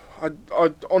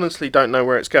 I honestly don't know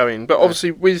where it's going, but obviously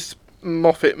with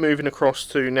Moffat moving across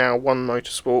to now One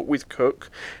Motorsport with Cook,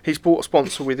 he's brought a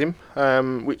sponsor with him,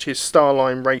 which is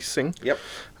Starline Racing. Yep.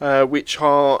 Which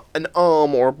are an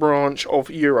arm or a branch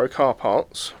of Euro Car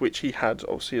Parts, which he had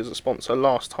obviously as a sponsor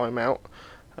last time out.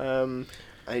 And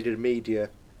he did a media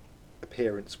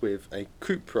appearance with a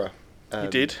Cupra. He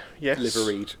did, yes.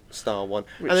 Liveried Star one,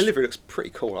 Which- and the livery looks pretty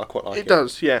cool. I quite like it. It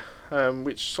does, yeah.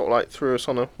 Which sort of like threw us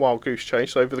on a wild goose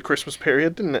chase over the Christmas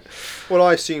period, didn't it? Well,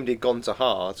 I assumed he'd gone to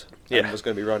Hard and Yeah. was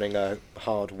going to be running a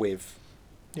Hard with.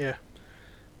 Yeah.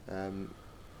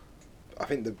 I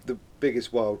think the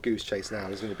biggest wild goose chase now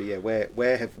is going to be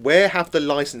where have the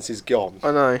licenses gone?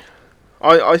 I know.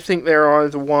 I think there are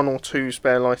either 1 or 2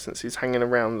 spare licenses hanging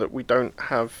around that we don't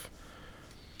have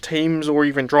teams or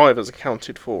even drivers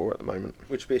accounted for at the moment.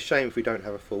 Which would be a shame if we don't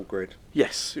have a full grid.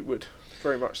 Yes, it would.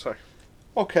 Very much so.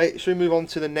 Okay, should we move on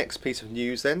to the next piece of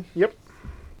news then? Yep.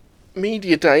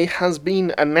 Media Day has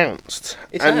been announced.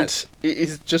 It and has. it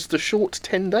is just a short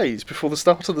 10 days before the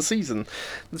start of the season.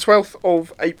 The 12th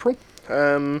of April.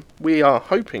 We are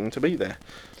hoping to be there.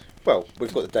 Well,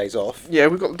 we've got the days off. Yeah,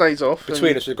 we've got the days off.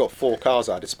 Between us, we've got 4 cars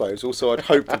at our disposal, so I'd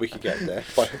hope that we could get there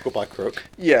by hook or by crook.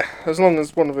 Yeah, as long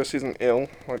as one of us isn't ill,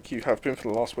 like you have been for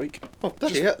the last week. Oh,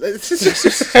 bloody hell. Let's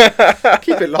just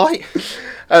keep it light.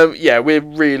 Yeah, we're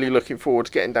really looking forward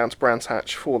to getting down to Brands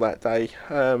Hatch for that day.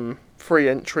 Free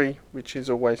entry, which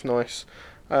is always nice.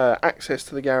 Access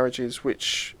to the garages,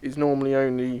 which is normally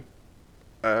only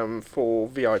for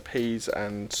VIPs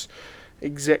and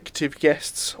executive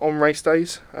guests on race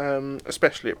days,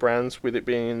 especially at Brands, with it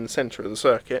being in the centre of the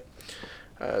circuit.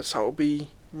 So it'll be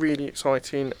really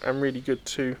exciting and really good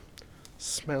to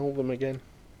smell them again.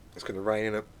 It's going to rain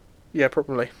in it. Yeah,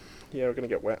 probably. Yeah, we're going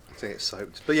to get wet. I think it's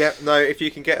soaked. But yeah, no, if you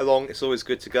can get along, it's always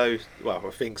good to go. Well, I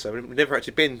think so. We've never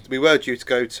actually been. We were due to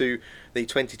go to the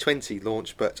 2020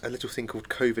 launch, but a little thing called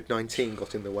COVID-19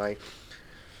 got in the way.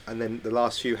 And then the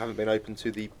last few haven't been open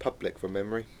to the public from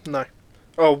memory. No.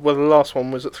 Oh, well, the last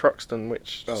one was at Thruxton,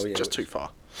 which is just which- too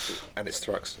far. And it's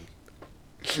Thruxton.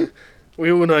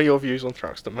 We all know your views on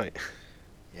Thruxton, mate.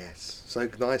 Yes. So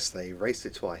nice they raced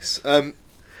it twice.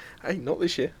 Hey, not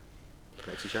this year.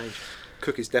 Makes a change.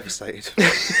 Cook is devastated.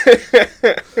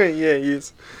 Yeah, he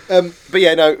is. But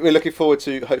yeah, no, we're looking forward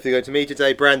to hopefully going to Media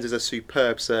Day. Brands is a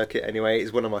superb circuit anyway.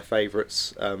 It's one of my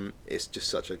favourites. It's just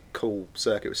such a cool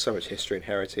circuit with so much history and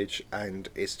heritage, and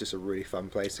it's just a really fun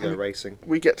place to go racing.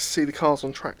 We get to see the cars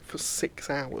on track for 6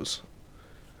 hours.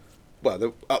 Well,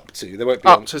 they're up to. They won't be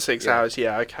Up on- to 6 yeah. hours,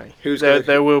 yeah, okay. Who's there, gonna-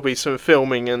 there will be some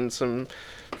filming and some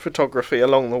photography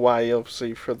along the way,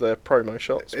 obviously, for the promo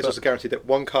shots. It's but- also guaranteed that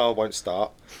one car won't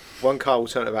start, one car will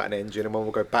turn about an engine, and one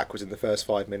will go backwards in the first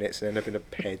 5 minutes and end up in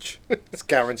a hedge. It's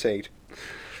guaranteed.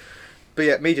 But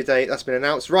yeah, Media Day, that's been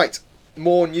announced. Right,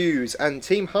 more news, and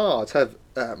Team Hard have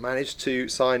managed to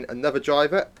sign another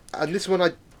driver, and this one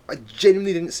I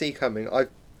genuinely didn't see coming.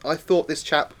 I thought this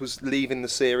chap was leaving the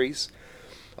series.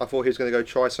 I thought he was going to go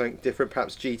try something different,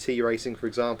 perhaps GT racing, for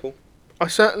example. I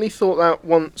certainly thought that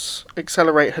once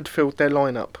Accelerate had filled their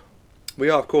lineup. We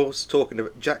are, of course, talking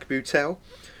about Jack Boutel,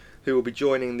 who will be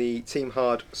joining the Team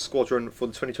Hard squadron for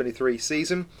the 2023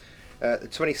 season. The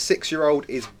 26-year-old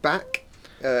is back,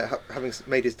 having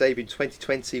made his debut in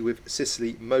 2020 with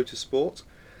Sicily Motorsport.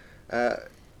 An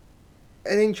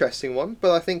interesting one,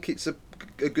 but I think it's a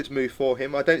good move for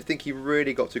him. I don't think he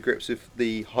really got to grips with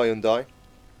the Hyundai.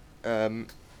 And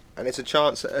it's a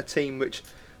chance at a team which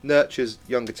nurtures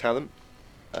younger talent.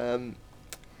 But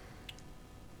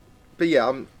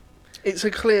yeah, It's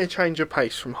a clear change of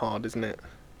pace from Hard, isn't it?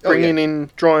 Oh, Bringing yeah.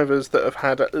 in drivers that have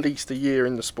had at least a year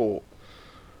in the sport.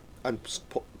 And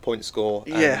point score.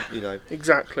 And, Yeah, you know,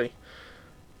 exactly.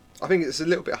 I think it's a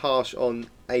little bit harsh on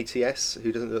ATS,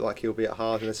 who doesn't look like he'll be at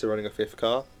Hard unless they're running a fifth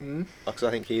car. Because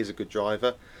I think he is a good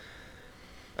driver.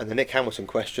 And the Nick Hamilton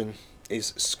question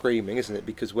is screaming, isn't it?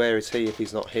 Because where is he if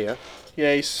he's not here?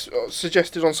 Yeah, he's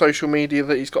suggested on social media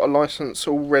that he's got a licence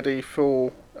already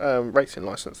for... racing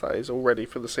licence, that is, already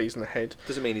for the season ahead.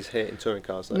 Doesn't mean he's here in touring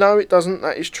cars, though. No, it doesn't.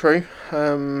 That is true.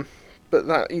 But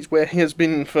that is where he has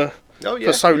been for so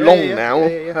Yeah, long yeah, now.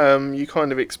 yeah. You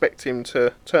kind of expect him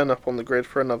to turn up on the grid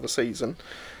for another season.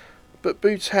 But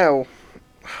Boutel,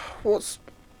 what's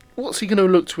he going to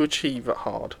look to achieve at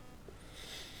Hard?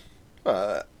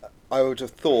 I would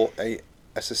have thought a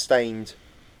sustained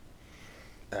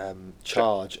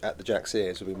charge at the Jack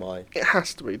Sears would be my... It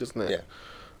has to be, doesn't it? Yeah.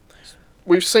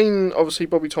 We've seen, obviously,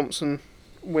 Bobby Thompson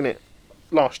win it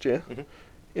last year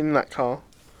in that car.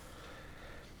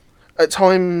 At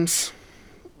times,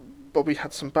 Bobby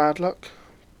had some bad luck,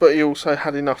 but he also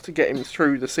had enough to get him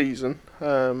through the season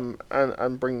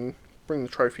and bring the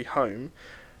trophy home.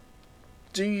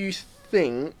 Do you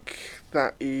think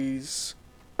that is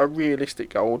a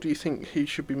realistic goal, or do you think he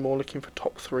should be more looking for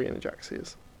top 3 in the Jack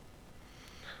Sears?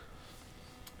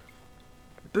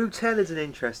 Boutel is an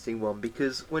interesting one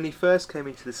because when he first came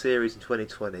into the series in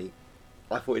 2020,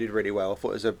 I thought he did really well. I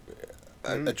thought it was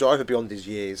a driver beyond his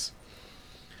years.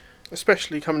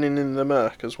 Especially coming in the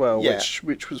Merc as well, Yeah.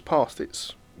 which was past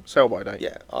its sell-by date.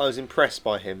 Yeah, I was impressed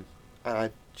by him. And I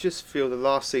just feel the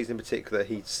last season in particular,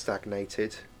 he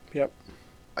stagnated. Yep.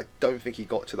 I don't think he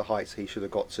got to the heights he should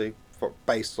have got to,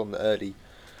 based on the early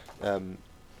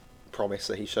promise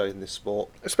that he showed in this sport.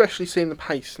 Especially seeing the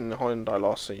pace in the Hyundai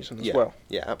last season as well.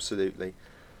 Yeah, absolutely.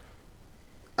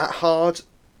 At Hard,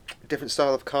 different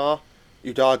style of car.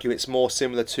 You'd argue it's more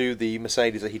similar to the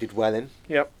Mercedes that he did well in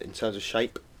Yep. terms of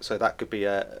shape, so that could be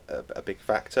a big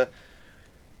factor.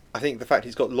 I think the fact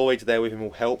he's got Lloyd there with him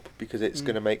will help because it's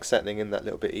going to make settling in that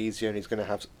little bit easier, and he's going to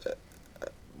have,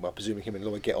 well, presuming him and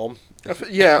Lloyd get on.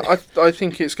 Yeah, I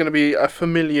think it's going to be a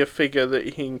familiar figure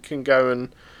that he can go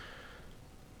and...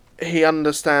 He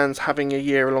understands having a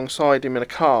year alongside him in a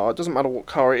car. It doesn't matter what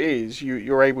car it is,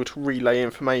 you're able to relay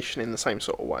information in the same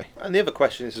sort of way. And the other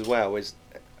question is as well is,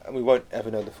 and we won't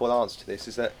ever know the full answer to this,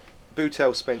 is that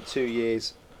Boutel spent 2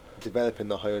 years developing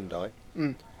the Hyundai.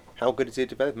 How good is he at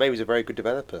developing? Maybe he's a very good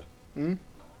developer. Yeah.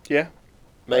 Maybe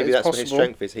That is that's what his possible.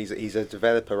 strength is. He's a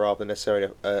developer rather than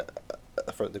necessarily a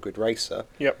front of the grid racer.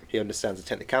 Yep. He understands the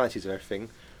technicalities of everything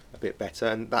a bit better,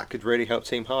 and that could really help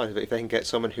Team Hard if they can get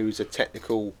someone who's a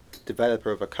technical developer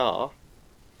of a car.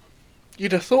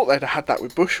 You'd have thought they'd have had that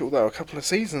with Bushell, though, a couple of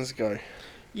seasons ago.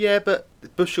 Yeah, but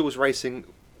Bushell was racing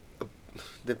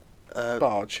the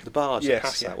Barge. the barge, Yes,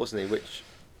 the Passat, yeah. wasn't he? Which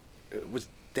was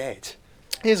dead.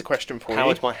 Here's a question for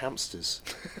Powered you. by hamsters.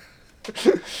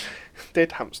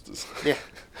 Dead hamsters. Yeah.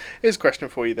 Here's a question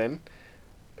for you then.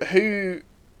 Who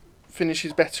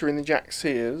finishes better in the Jack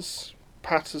Sears,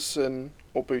 Patterson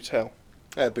or Boutel?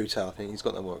 Boutel, I think he's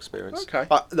got no more experience. Okay.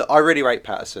 Look, I really rate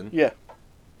Patterson. Yeah.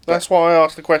 That's why I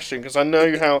asked the question, because I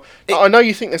know I know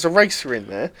you think there's a racer in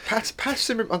there.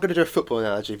 Patterson, I'm going to do a football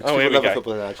analogy because Oh, I here we love a go.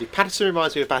 football analogy. Patterson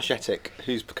reminds me of Bajetic,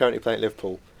 who's currently playing at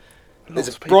Liverpool. Lots There's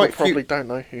of a people bright probably don't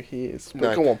know who he is. But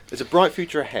No, go on. there's a bright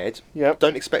future ahead. Yep.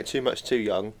 Don't expect too much too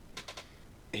young.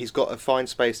 He's got to find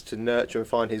space to nurture and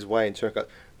find his way into a...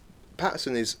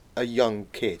 Patterson is a young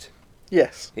kid.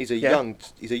 Yes. He's a Yeah.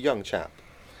 young chap.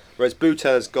 Whereas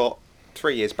Boutel's got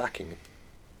 3 years backing.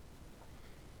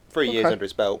 3 years Okay. under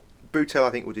his belt. Boutel, I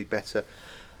think, will do better.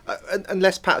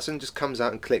 Unless Patterson just comes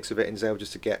out and clicks with it and is able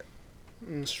just to get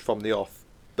from the off.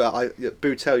 But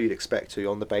Boutel you'd expect to,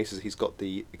 on the basis he's got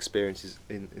the experiences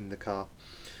in the car.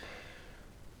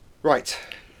 Right.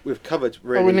 We've covered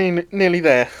really... Oh, we're nearly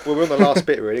there. Well, we're on the last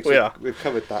bit really. 'cause We are. We've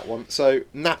covered that one. So,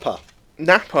 Napa.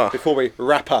 Napa. Before we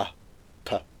wrap up.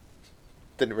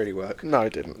 Didn't really work. No,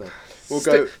 it didn't. No.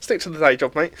 We'll Stick to the day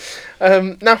job, mate.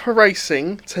 Napa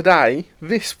Racing today,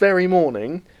 this very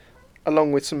morning,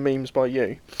 along with some memes by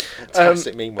you,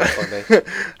 Fantastic meme work by me.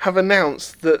 have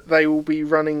announced that they will be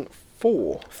running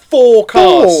 4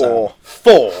 cars. Sam.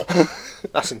 4.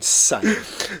 That's insane.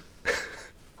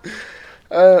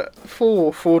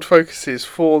 4 Ford Focuses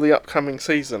for the upcoming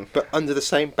season. But under the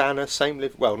same banner, same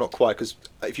live. Well, not quite, because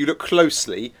if you look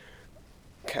closely,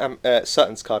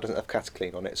 Sutton's car doesn't have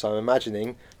Cataclean on it. So I'm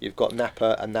imagining you've got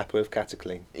Napa and Napa with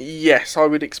Cataclean. Yes, I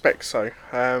would expect so.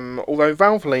 Although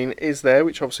Valvoline is there,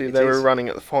 which obviously they were running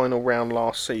at the final round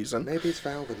last season. Maybe it's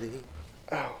Valvoline.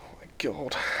 Oh my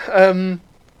god.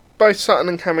 Both Sutton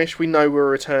and Camish we know were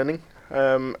returning.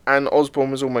 And Osborne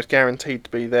was almost guaranteed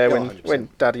to be there when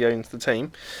Daddy owns the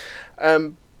team.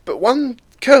 But one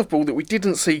curveball that we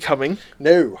didn't see coming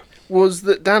was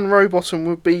that Dan Rowbottom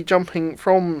would be jumping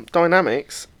from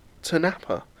Dynamics to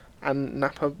Napa. And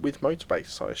Napa with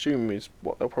Motorbase, I assume, is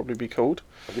what they'll probably be called.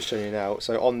 I'm just showing you now.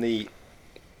 So on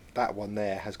that one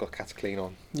there has got Cataclean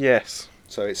on. Yes.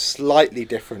 So it's slightly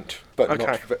different, but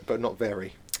Okay. not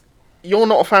very. You're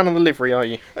not a fan of the livery, are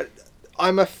you?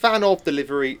 I'm a fan of the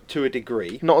livery to a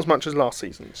degree. Not as much as last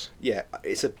season's. Yeah,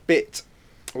 it's a bit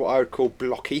what I would call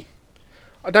blocky.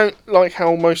 I don't like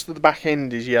how most of the back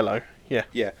end is yellow. Yeah.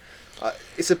 Yeah,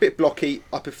 it's a bit blocky.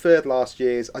 I preferred last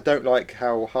year's. I don't like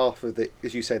how half of the,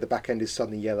 as you say, the back end is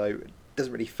suddenly yellow. It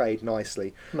doesn't really fade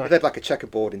nicely. No. If they had like a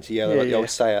checkerboard into yellow, like the old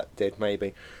Seat did,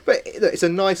 maybe. But look, it's a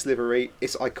nice livery.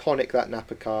 It's iconic, that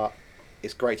Napa car.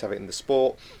 It's great to have it in the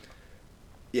sport.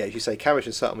 Yeah, as you say, Camish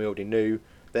and Sutton we already knew.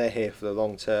 They're here for the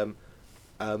long term.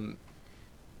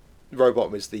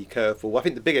 Robot was the curveball. I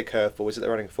think the bigger curveball is that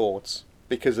they're running Fords,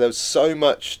 because there was so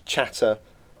much chatter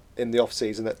in the off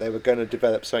season that they were going to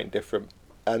develop something different.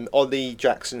 And Ollie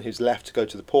Jackson, who's left to go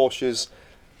to the Porsches,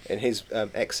 in his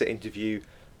exit interview,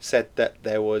 said that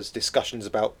there was discussions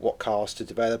about what cars to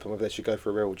develop and whether they should go for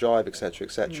a rear-wheel drive, etc.,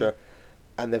 etc.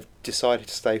 And they've decided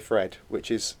to stay Fred,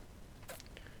 which is.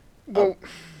 Well,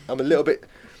 I'm a little bit.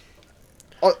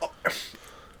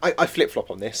 I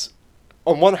flip-flop on this.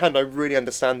 On one hand, I really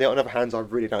understand it. On the other hand, I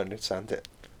really don't understand it.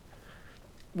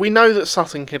 we know that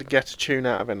Sutton could get a tune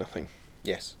out of anything,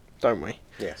 Yes. don't we?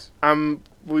 Yes.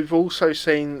 We've also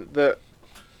seen that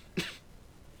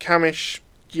Camish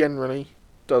generally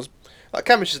does. Like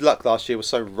Camish's luck last year was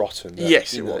so rotten. That,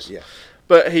 Yes, it was. Yeah.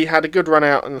 But he had a good run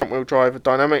out in front-wheel drive of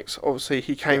Dynamics. Obviously,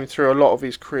 he came through a lot of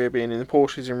his career being in the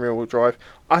Porsches in rear-wheel drive.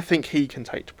 I think he can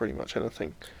take to pretty much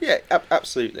anything. Yeah,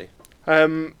 absolutely.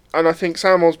 And I think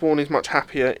Sam Osborne is much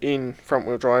happier in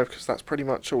front-wheel drive because that's pretty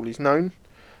much all he's known.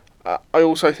 I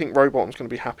also think Rowbottom's going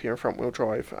to be happier in front-wheel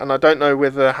drive. And I don't know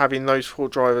whether having those 4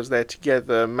 drivers there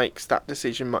together makes that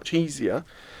decision much easier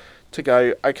to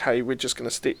go, okay, we're just going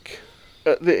to stick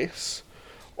at this.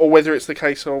 Or whether it's the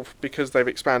case of, because they've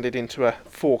expanded into a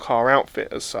 4-car outfit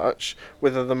as such,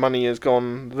 whether the money has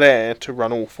gone there to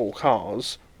run all 4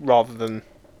 cars rather than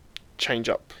change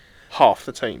up half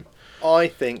the team. I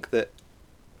think that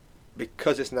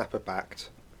because it's Napa backed,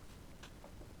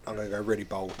 I'm going to go really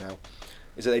bold now,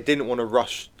 is that they didn't want to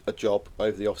rush a job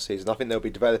over the off-season. I think they'll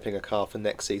be developing a car for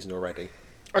next season already.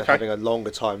 And Okay. having a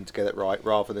longer time to get it right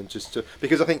rather than just to...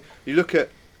 Because I think you look at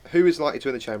who is likely to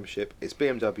win the championship, it's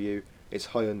BMW, it's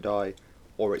Hyundai,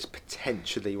 or it's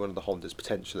potentially one of the Hondas,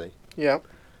 potentially. Yeah.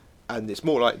 And it's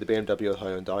more likely the BMW or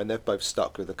Hyundai, and they've both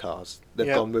stuck with the cars. They've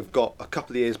Yeah. gone, we've got a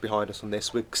couple of years behind us on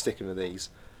this, we're sticking with these.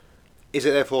 Is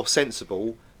it therefore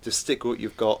sensible to stick with what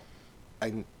you've got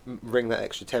and wring that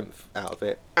extra tenth out of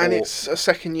it? And or- it's a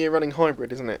second year running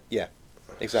hybrid, isn't it? Yeah,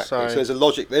 exactly. So- So there's a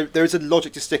logic. There is a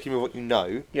logic to sticking with what you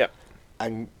know Yeah.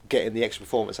 and getting the extra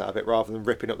performance out of it rather than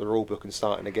ripping up the rule book and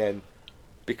starting again,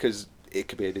 because it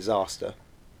could be a disaster.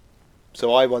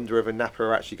 So I wonder if Napa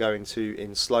are actually going to,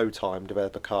 in slow time,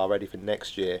 develop a car ready for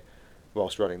next year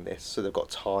whilst running this, so they've got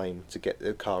time to get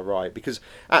the car right. Because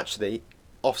actually,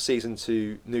 off-season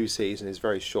to new season is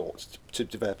very short to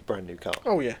develop a brand new car.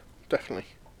 Oh, yeah, definitely.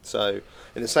 So,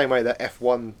 in the same way that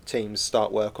F1 teams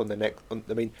start work on the next...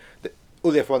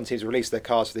 all the F1 teams release their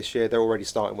cars for this year, they're already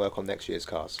starting work on next year's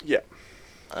cars. Yeah.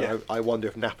 And Yeah. I wonder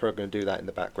if Napa are going to do that in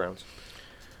the background.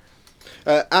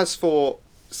 As for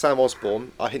Sam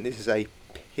Osborne, I think this is a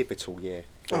pivotal year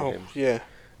for him. Yeah.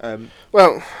 Um,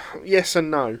 Well, yes and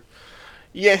no.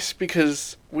 Yes,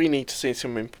 because we need to see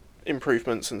some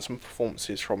improvements and some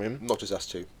performances from him. not just us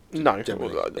two. No,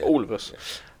 generally, yeah. all of us. Yeah.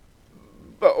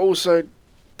 But also,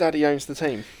 Daddy owns the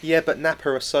team. Yeah, but Napa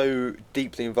are so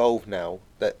deeply involved now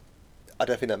that I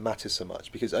don't think that matters so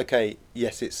much. Because, okay,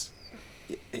 yes,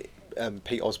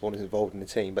 Pete Osborne is involved in the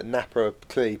team, but Napa are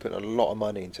clearly putting a lot of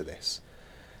money into this.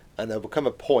 And there will come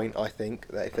a point, I think,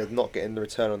 that if they're not getting the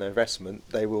return on their investment,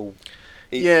 they will.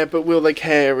 Yeah, but will they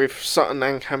care if Sutton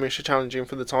and Camish are challenging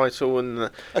for the title and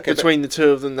between the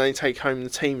two of them they take home the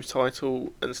team's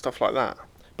title and stuff like that?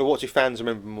 But what do fans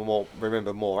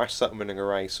remember more? Ash Sutton winning a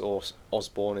race or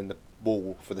Osborne in the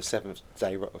wall for the seventh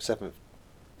event?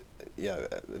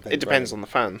 It depends on the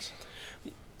fans.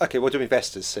 Okay, what do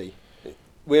investors see?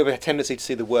 We have a tendency to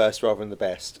see the worst rather than the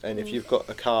best. And if you've got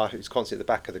a car who's constantly at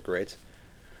the back of the grid,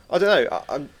 I don't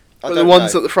know. But the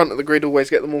ones at the front of the grid always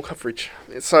get the more coverage.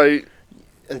 So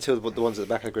until the ones at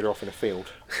the back of the grid are off in a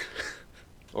field,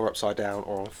 or upside down,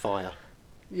 or on fire.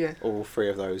 Yeah. Or all three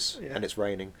of those, and it's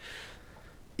raining.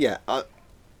 Yeah,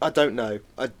 I don't know.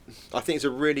 I think it's a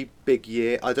really big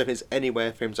year. I don't think there's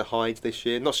anywhere for him to hide this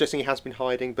year. Not suggesting he has been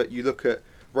hiding, but you look at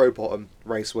Rowbottom,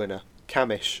 race winner.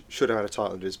 Camish should have had a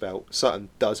title under his belt. Sutton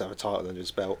does have a title under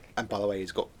his belt. And by the way,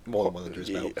 he's got more than one under his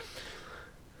belt.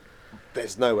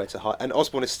 There's nowhere to hide. And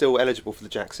Osborne is still eligible for the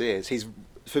Jack Sears.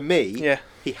 For me,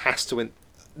 he has to win.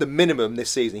 The minimum this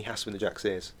season, he has to win the Jack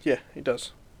Sears. Yeah, he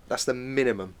does. That's the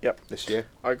minimum this year.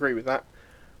 I agree with that.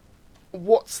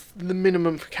 What's the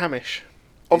minimum for Camish?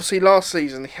 Obviously, last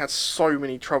season he had so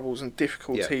many troubles and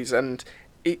difficulties, and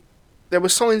there were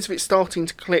signs of it starting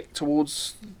to click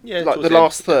towards the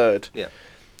last third. Yeah.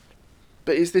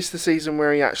 But is this the season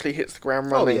where he actually hits the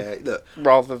ground running? Oh, yeah, look.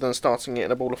 Rather than starting it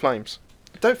in a ball of flames?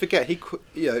 Don't forget,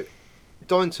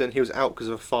 Donington, he was out because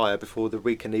of a fire before the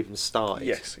weekend even started.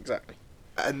 Yes, exactly.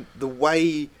 And the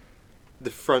way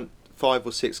the front 5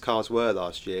 or 6 cars were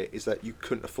last year is that you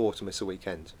couldn't afford to miss a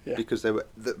weekend because the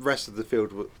rest of the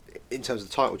field, in terms of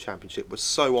the title championship, was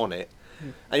so on it.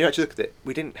 And you actually look at it,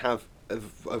 we didn't have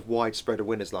a wide spread of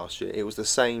winners last year. It was the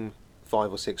same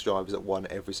 5 or 6 drivers that won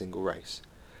every single race.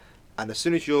 And as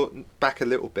soon as you're back a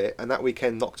little bit, and that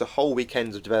weekend knocked a whole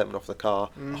weekend of development off the car,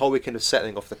 a whole weekend of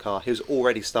settling off the car, he was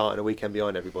already starting a weekend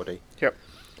behind everybody. Yep.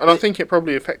 And I think it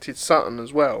probably affected Sutton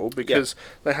as well because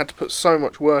they had to put so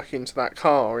much work into that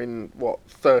car in,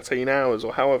 13 hours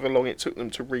or however long it took them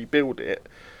to rebuild it,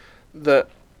 that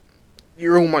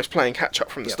you're almost playing catch-up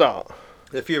from the start.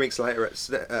 A few weeks later,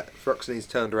 Thruxton's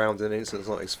turned around and an incident's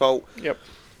not his fault. Yep.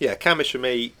 Yeah, Camish for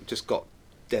me just got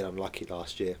dead unlucky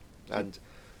last year. And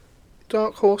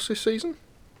dark horse this season?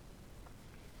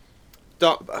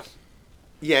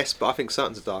 Yes, but I think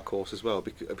Sutton's a dark horse as well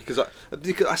because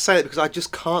I say it because I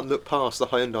just can't look past the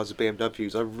Hyundais and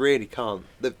BMWs. I really can't.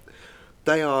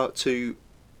 They are two.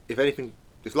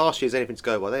 If last year's anything to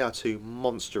go by, they are two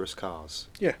monstrous cars.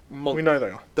 Yeah, we know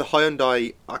they are. The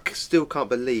Hyundai, I still can't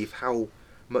believe how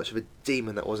much of a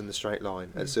demon that was in the straight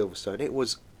line at Silverstone. It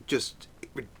was just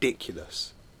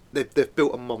ridiculous. They've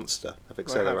built a monster of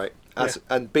Accelerate,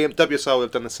 and BMW Soul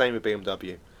have done the same with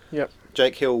BMW. Yep.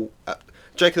 Jake Hill at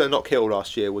Knock Hill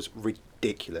last year was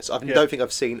ridiculous. I don't think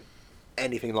I've seen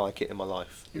anything like it in my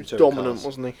life. He was dominant,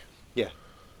 wasn't he? Yeah.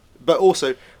 But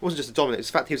also, it wasn't just a dominant, it's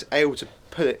the fact he was able to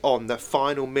put it on the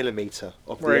final millimetre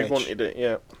of the edge. Where he wanted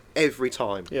it, every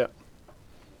time. Yeah.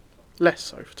 Less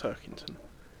so for Turkington.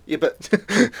 Yeah, but...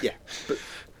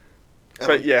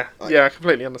 I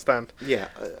completely understand. Yeah.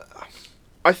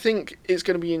 I think it's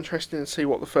going to be interesting to see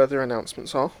what the further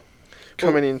announcements are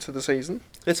coming into the season.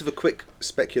 Let's have a quick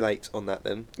speculate on that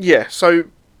then. Yeah, so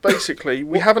basically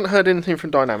we haven't heard anything from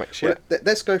Dynamics yet. Well,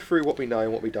 let's go through what we know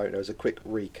and what we don't know as a quick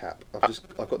recap.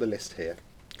 I've got the list here.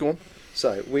 Go on.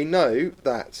 So we know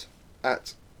that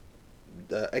at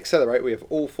Accelerate we have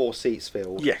all 4 seats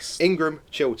filled. Yes. Ingram,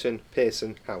 Chilton,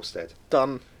 Pearson, Halstead.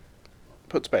 Done.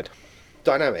 Put to bed.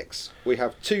 Dynamics. We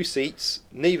have 2 seats,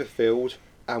 neither filled,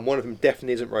 and one of them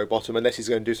definitely isn't Rowbottom unless he's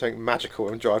going to do something magical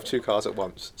and drive 2 cars at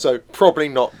once. So probably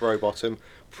not Rowbottom,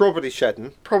 probably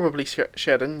Shedden. Probably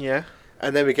Shedden, yeah.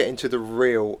 And then we get into the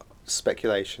real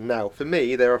speculation. Now, for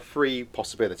me, there are 3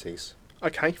 possibilities.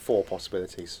 Okay. 4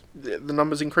 possibilities. The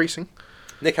number's increasing.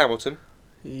 Nick Hamilton.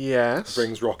 Yes.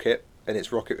 Brings Rocket, and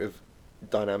it's Rocket with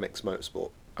Dynamics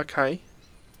Motorsport. Okay.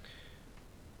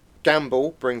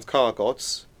 Gamble brings Car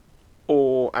Gods.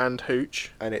 And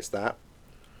Hooch. And it's that.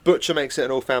 Butcher makes it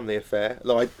an all-family affair.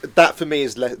 Like that for me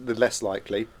is the less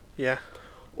likely. Yeah.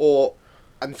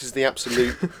 And this is the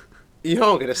absolute... You know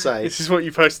what I'm going to say. This is what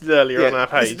you posted earlier on our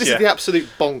page. This is the absolute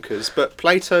bonkers. But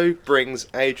Plato brings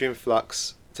Adrian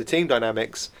Flux to Team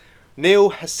Dynamics.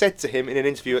 Neil has said to him in an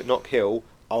interview at Knock Hill,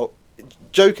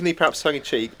 jokingly perhaps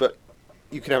tongue-in-cheek, but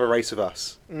you can have a race with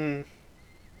us. Mm.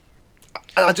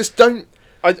 I just don't...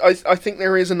 I think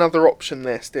there is another option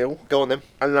there still. Go on then.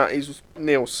 And that is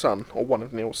Neil's son, or one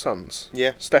of Neil's sons.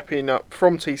 Yeah. Stepping up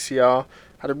from TCR.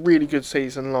 Had a really good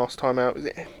season last time out. Was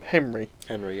it Henry?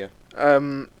 Henry, yeah.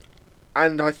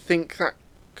 And I think that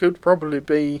could probably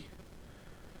be...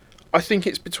 I think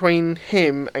it's between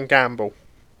him and Gamble.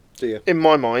 Do you? In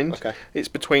my mind, Okay. it's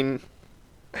between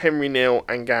Henry Neal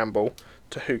and Gamble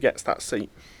to who gets that seat.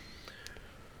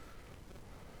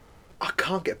 I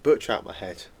can't get Butcher out of my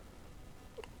head.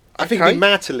 I think he'd Okay. be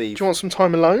mad to Do leave. you want some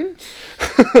time alone?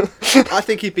 I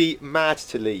think he'd be mad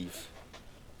to leave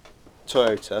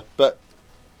Toyota, but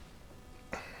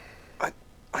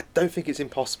I don't think it's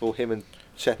impossible him and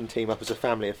Shedden team up as a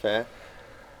family affair.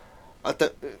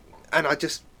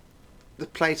 The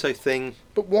Plato thing.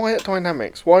 But why at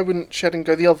Dynamics? Why wouldn't Shedden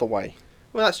go the other way?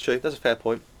 Well, that's true. That's a fair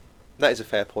point. That is a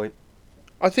fair point.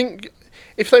 I think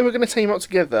if they were going to team up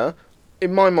together,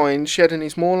 in my mind, Shedden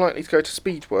is more likely to go to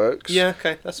Speedworks Yeah,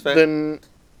 okay, that's fair. than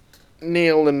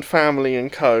Neil and family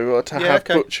and co are to Yeah, have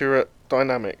okay. Butcher at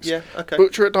Dynamics. Yeah, okay.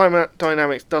 Butcher at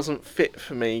Dynamics doesn't fit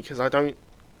for me because I don't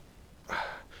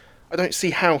see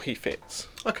how he fits.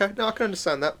 Okay, no, I can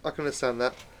understand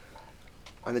that.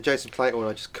 And the Jason Plato one,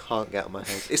 I just can't get out of my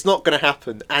head. It's not going to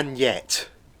happen, and yet.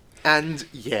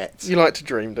 You like to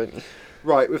dream, don't you?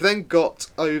 Right, we've then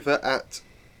got over at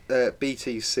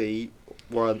BTC,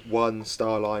 one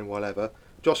Starline, whatever.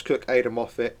 Josh Cook, Ada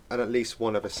Moffat, and at least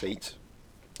one other seat.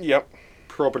 Yep.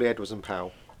 Probably Edwards and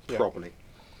Powell. Yeah. Probably.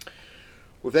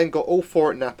 We've then got all four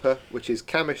at Napa, which is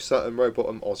Camish, Sutton,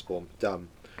 Rowbottom, Osborne. Done.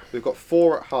 We've got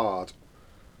four at Hard.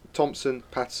 Thompson,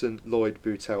 Patterson, Lloyd,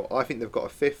 Boutel. I think they've got a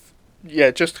fifth.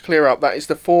 Yeah, just to clear up, that is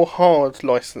the 4 hard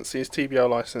licences, TBL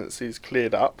licences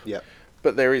cleared up. Yeah.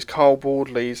 But there is Carl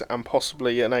Boardley's and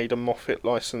possibly an Aidan Moffat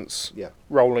licence Yeah.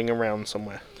 rolling around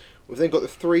somewhere. We've then got the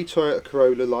 3 Toyota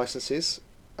Corolla licences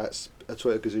at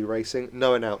Toyota Gazoo Racing.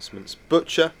 No announcements.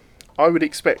 Butcher, I would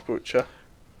expect Butcher,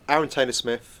 Aaron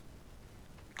Taylor-Smith,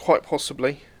 quite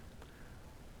possibly.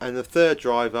 and the third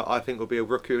driver I think will be a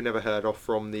rookie we never heard of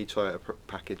from the Toyota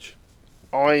package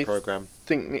I program.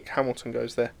 think Nick Hamilton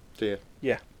goes there. Do you?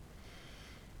 Yeah.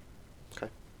 Okay.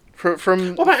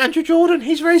 From What about Andrew Jordan?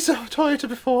 He's raced Toyota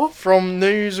before. from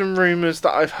news and rumours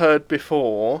that I've heard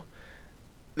before,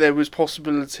 there was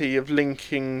possibility of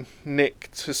linking Nick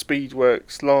to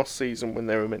Speedworks last season when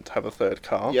they were meant to have a third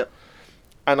car. Yep.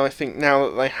 And I think now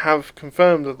that they have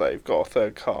confirmed that they've got a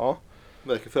third car,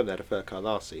 Well, they confirmed they had a third car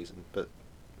last season, but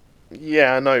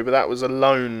yeah, I know, but that was a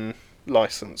loan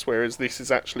licence, whereas this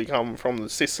has actually come from the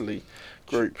Sicily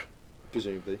group,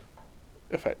 presumably.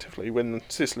 effectively. When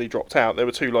Sicily dropped out, there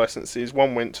were 2 licences,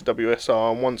 one went to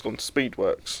WSR and one's gone to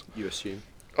Speedworks. You assume.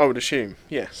 I would assume,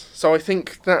 yes. So I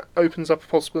think that opens up a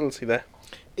possibility there.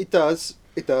 It does.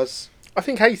 It does. I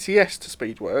think ATS to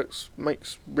Speedworks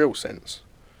makes real sense.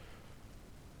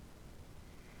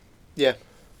 Yeah.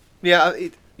 Yeah.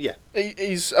 Yeah.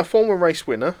 He's a former race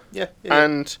winner, Yeah. Yeah.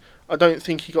 and I don't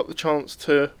think he got the chance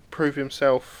to prove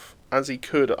himself as he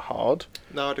could at Hard.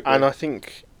 No, I'd agree. And I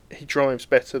think he drives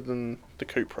better than the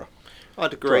Cupra.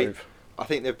 I'd agree. Drove. I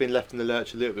think they've been left in the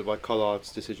lurch a little bit by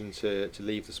Collard's decision to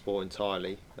leave the sport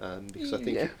entirely. Because I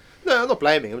think... Yeah. No, I'm not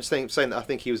blaming him. I'm just saying that I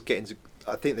think he was getting to...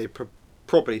 I think they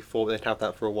probably thought they'd have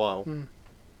that for a while.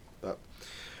 But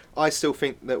I still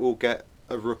think that we'll get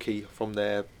a rookie from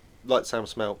there, like Sam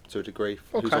Smelt to a degree,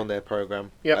 who's Okay. on their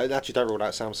programme. Yep. I actually don't rule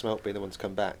out Sam Smelt being the one to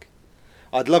come back.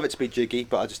 I'd love it to be Jiggy,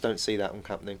 but I just don't see that one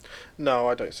happening. No,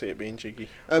 I don't see it being Jiggy.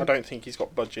 I don't think he's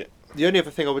got budget. The only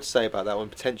other thing I would say about that one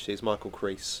potentially is Michael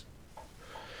Crease.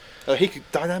 He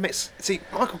could Dynamics. See,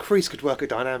 Michael Crease could work at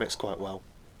Dynamics quite well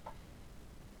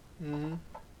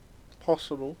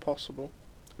Possible.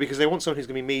 because they want someone who's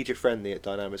going to be media friendly at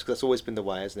Dynamics. Because that's always been the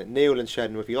way, hasn't it? Neil and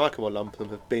Shedden, if you like them or lump them,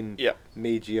 have been Yeah.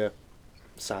 media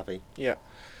savvy. Yeah.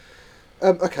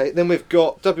 Okay, then we've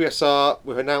got WSR.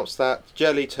 We've announced that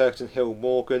Jelly, Turkton, Hill,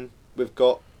 Morgan. We've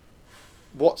got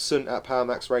Watson at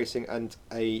Powermax Racing and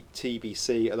a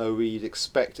TBC, although we'd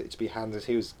expect it to be handed.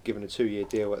 He was given a 2-year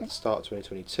deal at the start of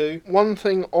 2022. One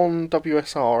thing on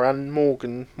WSR and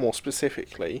Morgan more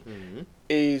specifically Mm-hmm.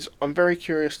 is I'm very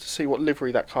curious to see what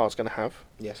livery that car's going to have.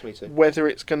 Yes, me too. Whether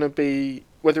it's going to be,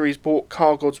 whether he's brought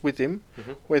Car Gods with him,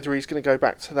 Mhm. whether he's going to go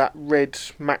back to that red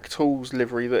Mac Tools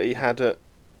livery that he had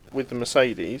with the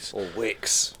Mercedes. Or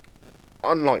Wicks.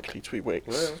 Unlikely to be Wicks,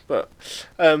 Well. but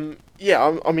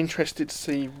yeah, I'm interested to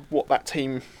see what that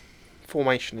team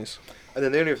formation is. And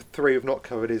then the only 3 we've not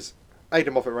covered is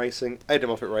Ada Moffat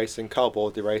Racing, Carl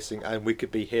Bordley Racing, and we could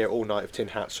be here all night with tin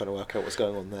hats trying to work out what's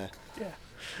going on there.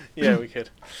 Yeah, we could.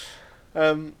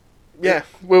 Yeah,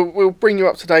 we'll bring you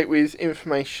up to date with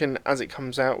information as it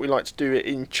comes out. We like to do it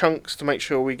in chunks to make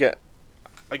sure we get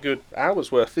a good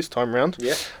hour's worth this time round.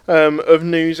 Yeah. Of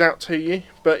news out to you.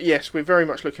 But yes, we're very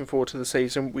much looking forward to the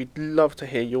season. We'd love to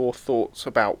hear your thoughts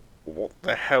about what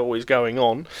the hell is going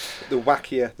on. The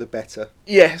wackier, the better.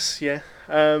 Yes, yeah.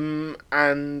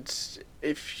 And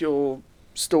if you're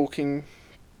stalking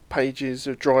pages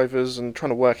of drivers and trying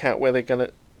to work out where they're going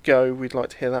to go, we'd like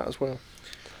to hear that as well.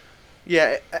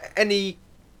 Yeah. Any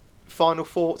final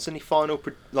thoughts? Any final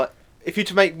if you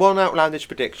to make one outlandish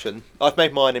prediction, I've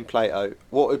made mine in Plato.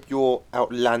 What would your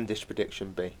outlandish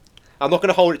prediction be? I'm not going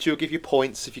to hold it to you. I'll give you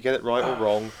points if you get it right or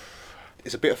wrong.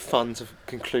 It's a bit of fun to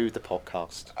conclude the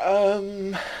podcast.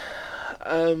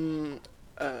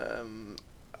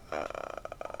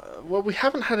 Well, we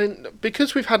haven't had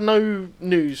because we've had no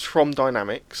news from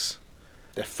Dynamics.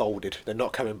 They're folded. They're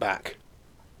not coming back.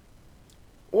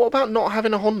 What about not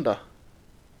having a Honda?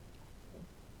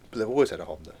 But they've always had a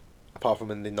Honda, apart from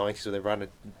in the 90s where they ran a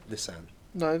Nissan.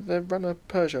 No, they ran a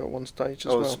Peugeot at one stage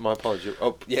as well. That's my apology.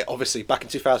 Oh, yeah, obviously, back in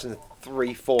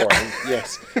 2003, 4, I think,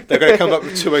 yes. They're going to come up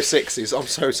with 206s. I'm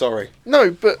so sorry.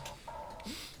 No, but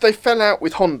they fell out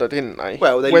with Honda, didn't they?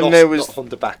 Well, they when lost there was, that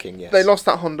Honda backing, yes. They lost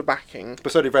that Honda backing.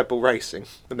 But so did Red Bull Racing,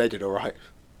 and they did all right.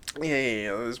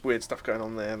 Yeah, there's weird stuff going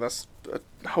on there. That's a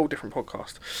whole different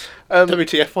podcast.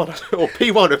 WTF1 or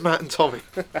P1 with Matt and Tommy.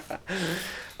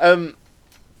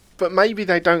 But maybe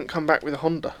they don't come back with a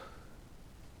Honda.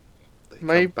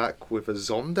 Come back with a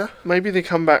Zonda? Maybe they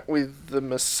come back with the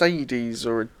Mercedes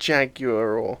or a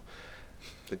Jaguar or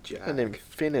the Jag. an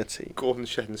Infinity. Gordon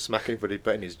Shedden smacking everybody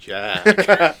but in his Jag.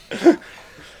 That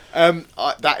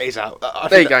is out.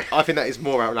 There you go. I think that is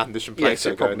more outlandish than Plato Yes,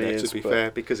 it going probably there, is, to be but- fair,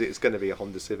 because it's going to be a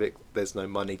Honda Civic. There's no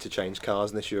money to change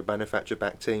cars unless you're a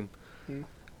manufacturer-backed team.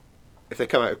 If they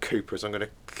come out of Cupras, I'm going to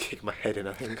kick my head in,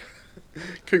 I think.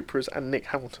 Cupras and Nick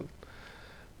Hamilton.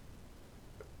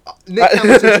 Nick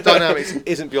Hamilton's Dynamics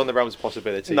isn't beyond the realms of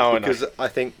possibility. No, I know. Because I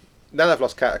think now they've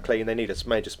lost Cataclean, they need a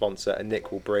major sponsor, and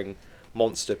Nick will bring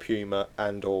Monster, Puma,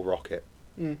 and or Rocket.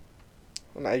 An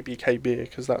ABK beer,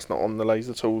 because that's not on the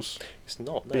Laser Tools It's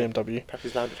not, no. BMW. Perhaps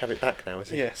he's allowed to have it back now, is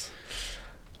he? Yes.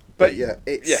 But yeah,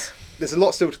 there's a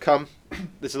lot still to come.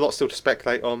 There's a lot still to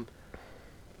speculate on.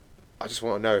 I just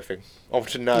want to know everything. I want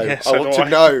to know. Yes, I so want do to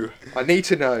know. I need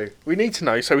to know. We need to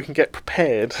know so we can get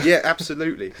prepared. Yeah,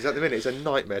 absolutely. Because at the minute it's a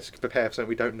nightmare to prepare for something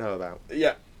we don't know about.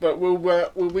 Yeah, but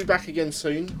we'll be back again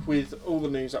soon with all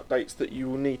the news updates that you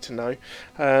will need to know.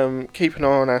 Keep an eye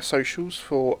on our socials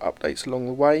for updates along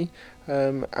the way.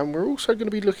 And we're also going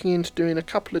to be looking into doing a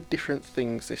couple of different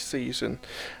things this season.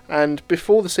 And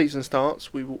before the season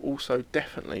starts, we will also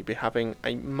definitely be having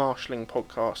a marshalling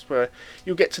podcast where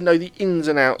you'll get to know the ins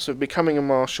and outs of becoming a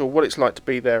marshal, what it's like to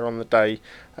be there on the day,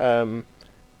 and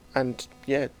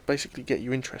yeah, basically get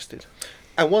you interested.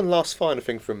 And one last final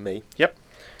thing from me. Yep.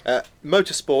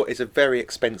 Motorsport is a very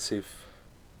expensive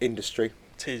industry.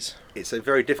 It is. It's a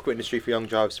very difficult industry for young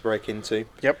drivers to break into.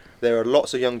 Yep. There are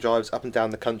lots of young drivers up and down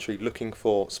the country looking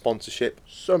for sponsorship.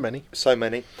 So many.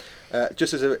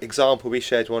 Just as an example, we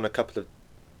shared one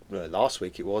last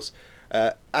week it was,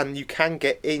 and you can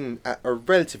get in at a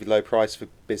relatively low price for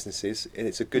businesses, and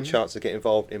it's a good chance to get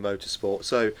involved in motorsport.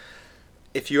 So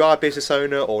if you are a business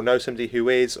owner or know somebody who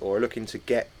is, or are looking to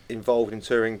get involved in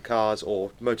touring cars or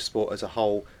motorsport as a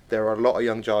whole, there are a lot of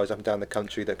young drivers up and down the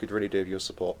country that could really do with your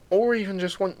support. Or even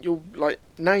just want your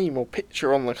name or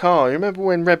picture on the car. You remember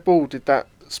when Red Bull did that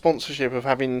sponsorship of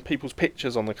having people's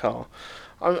pictures on the car?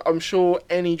 I'm sure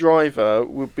any driver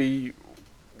would be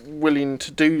willing to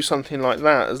do something like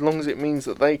that, as long as it means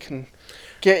that they can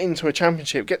get into a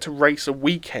championship, get to race a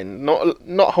weekend, not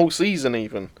a whole season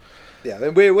even. Yeah,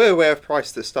 I mean, we're aware of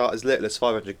prices that start as little as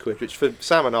 £500, which for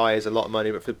Sam and I is a lot of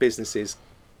money, but for businesses,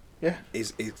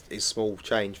 is small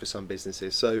change for some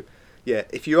businesses. So, yeah,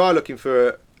 if you are looking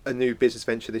for a new business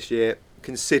venture this year,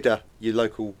 consider your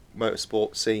local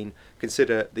motorsport scene.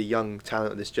 Consider the young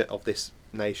talent of this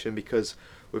nation, because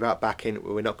without backing,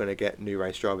 we're not going to get new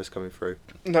race drivers coming through.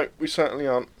 No, we certainly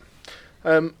aren't.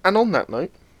 And on that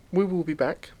note, we will be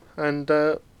back, and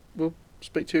we'll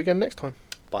speak to you again next time.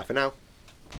 Bye for now.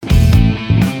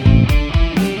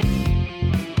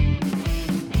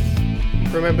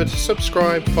 Remember to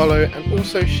subscribe, follow, and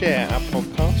also share our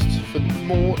podcasts for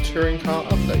more touring car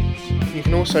updates. You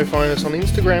can also find us on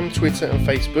Instagram, Twitter, and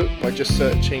Facebook by just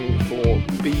searching for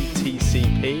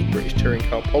BTCP, British Touring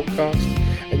Car Podcast,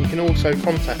 and you can also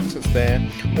contact us there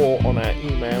or on our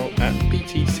email at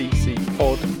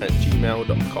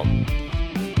btccpod@gmail.com.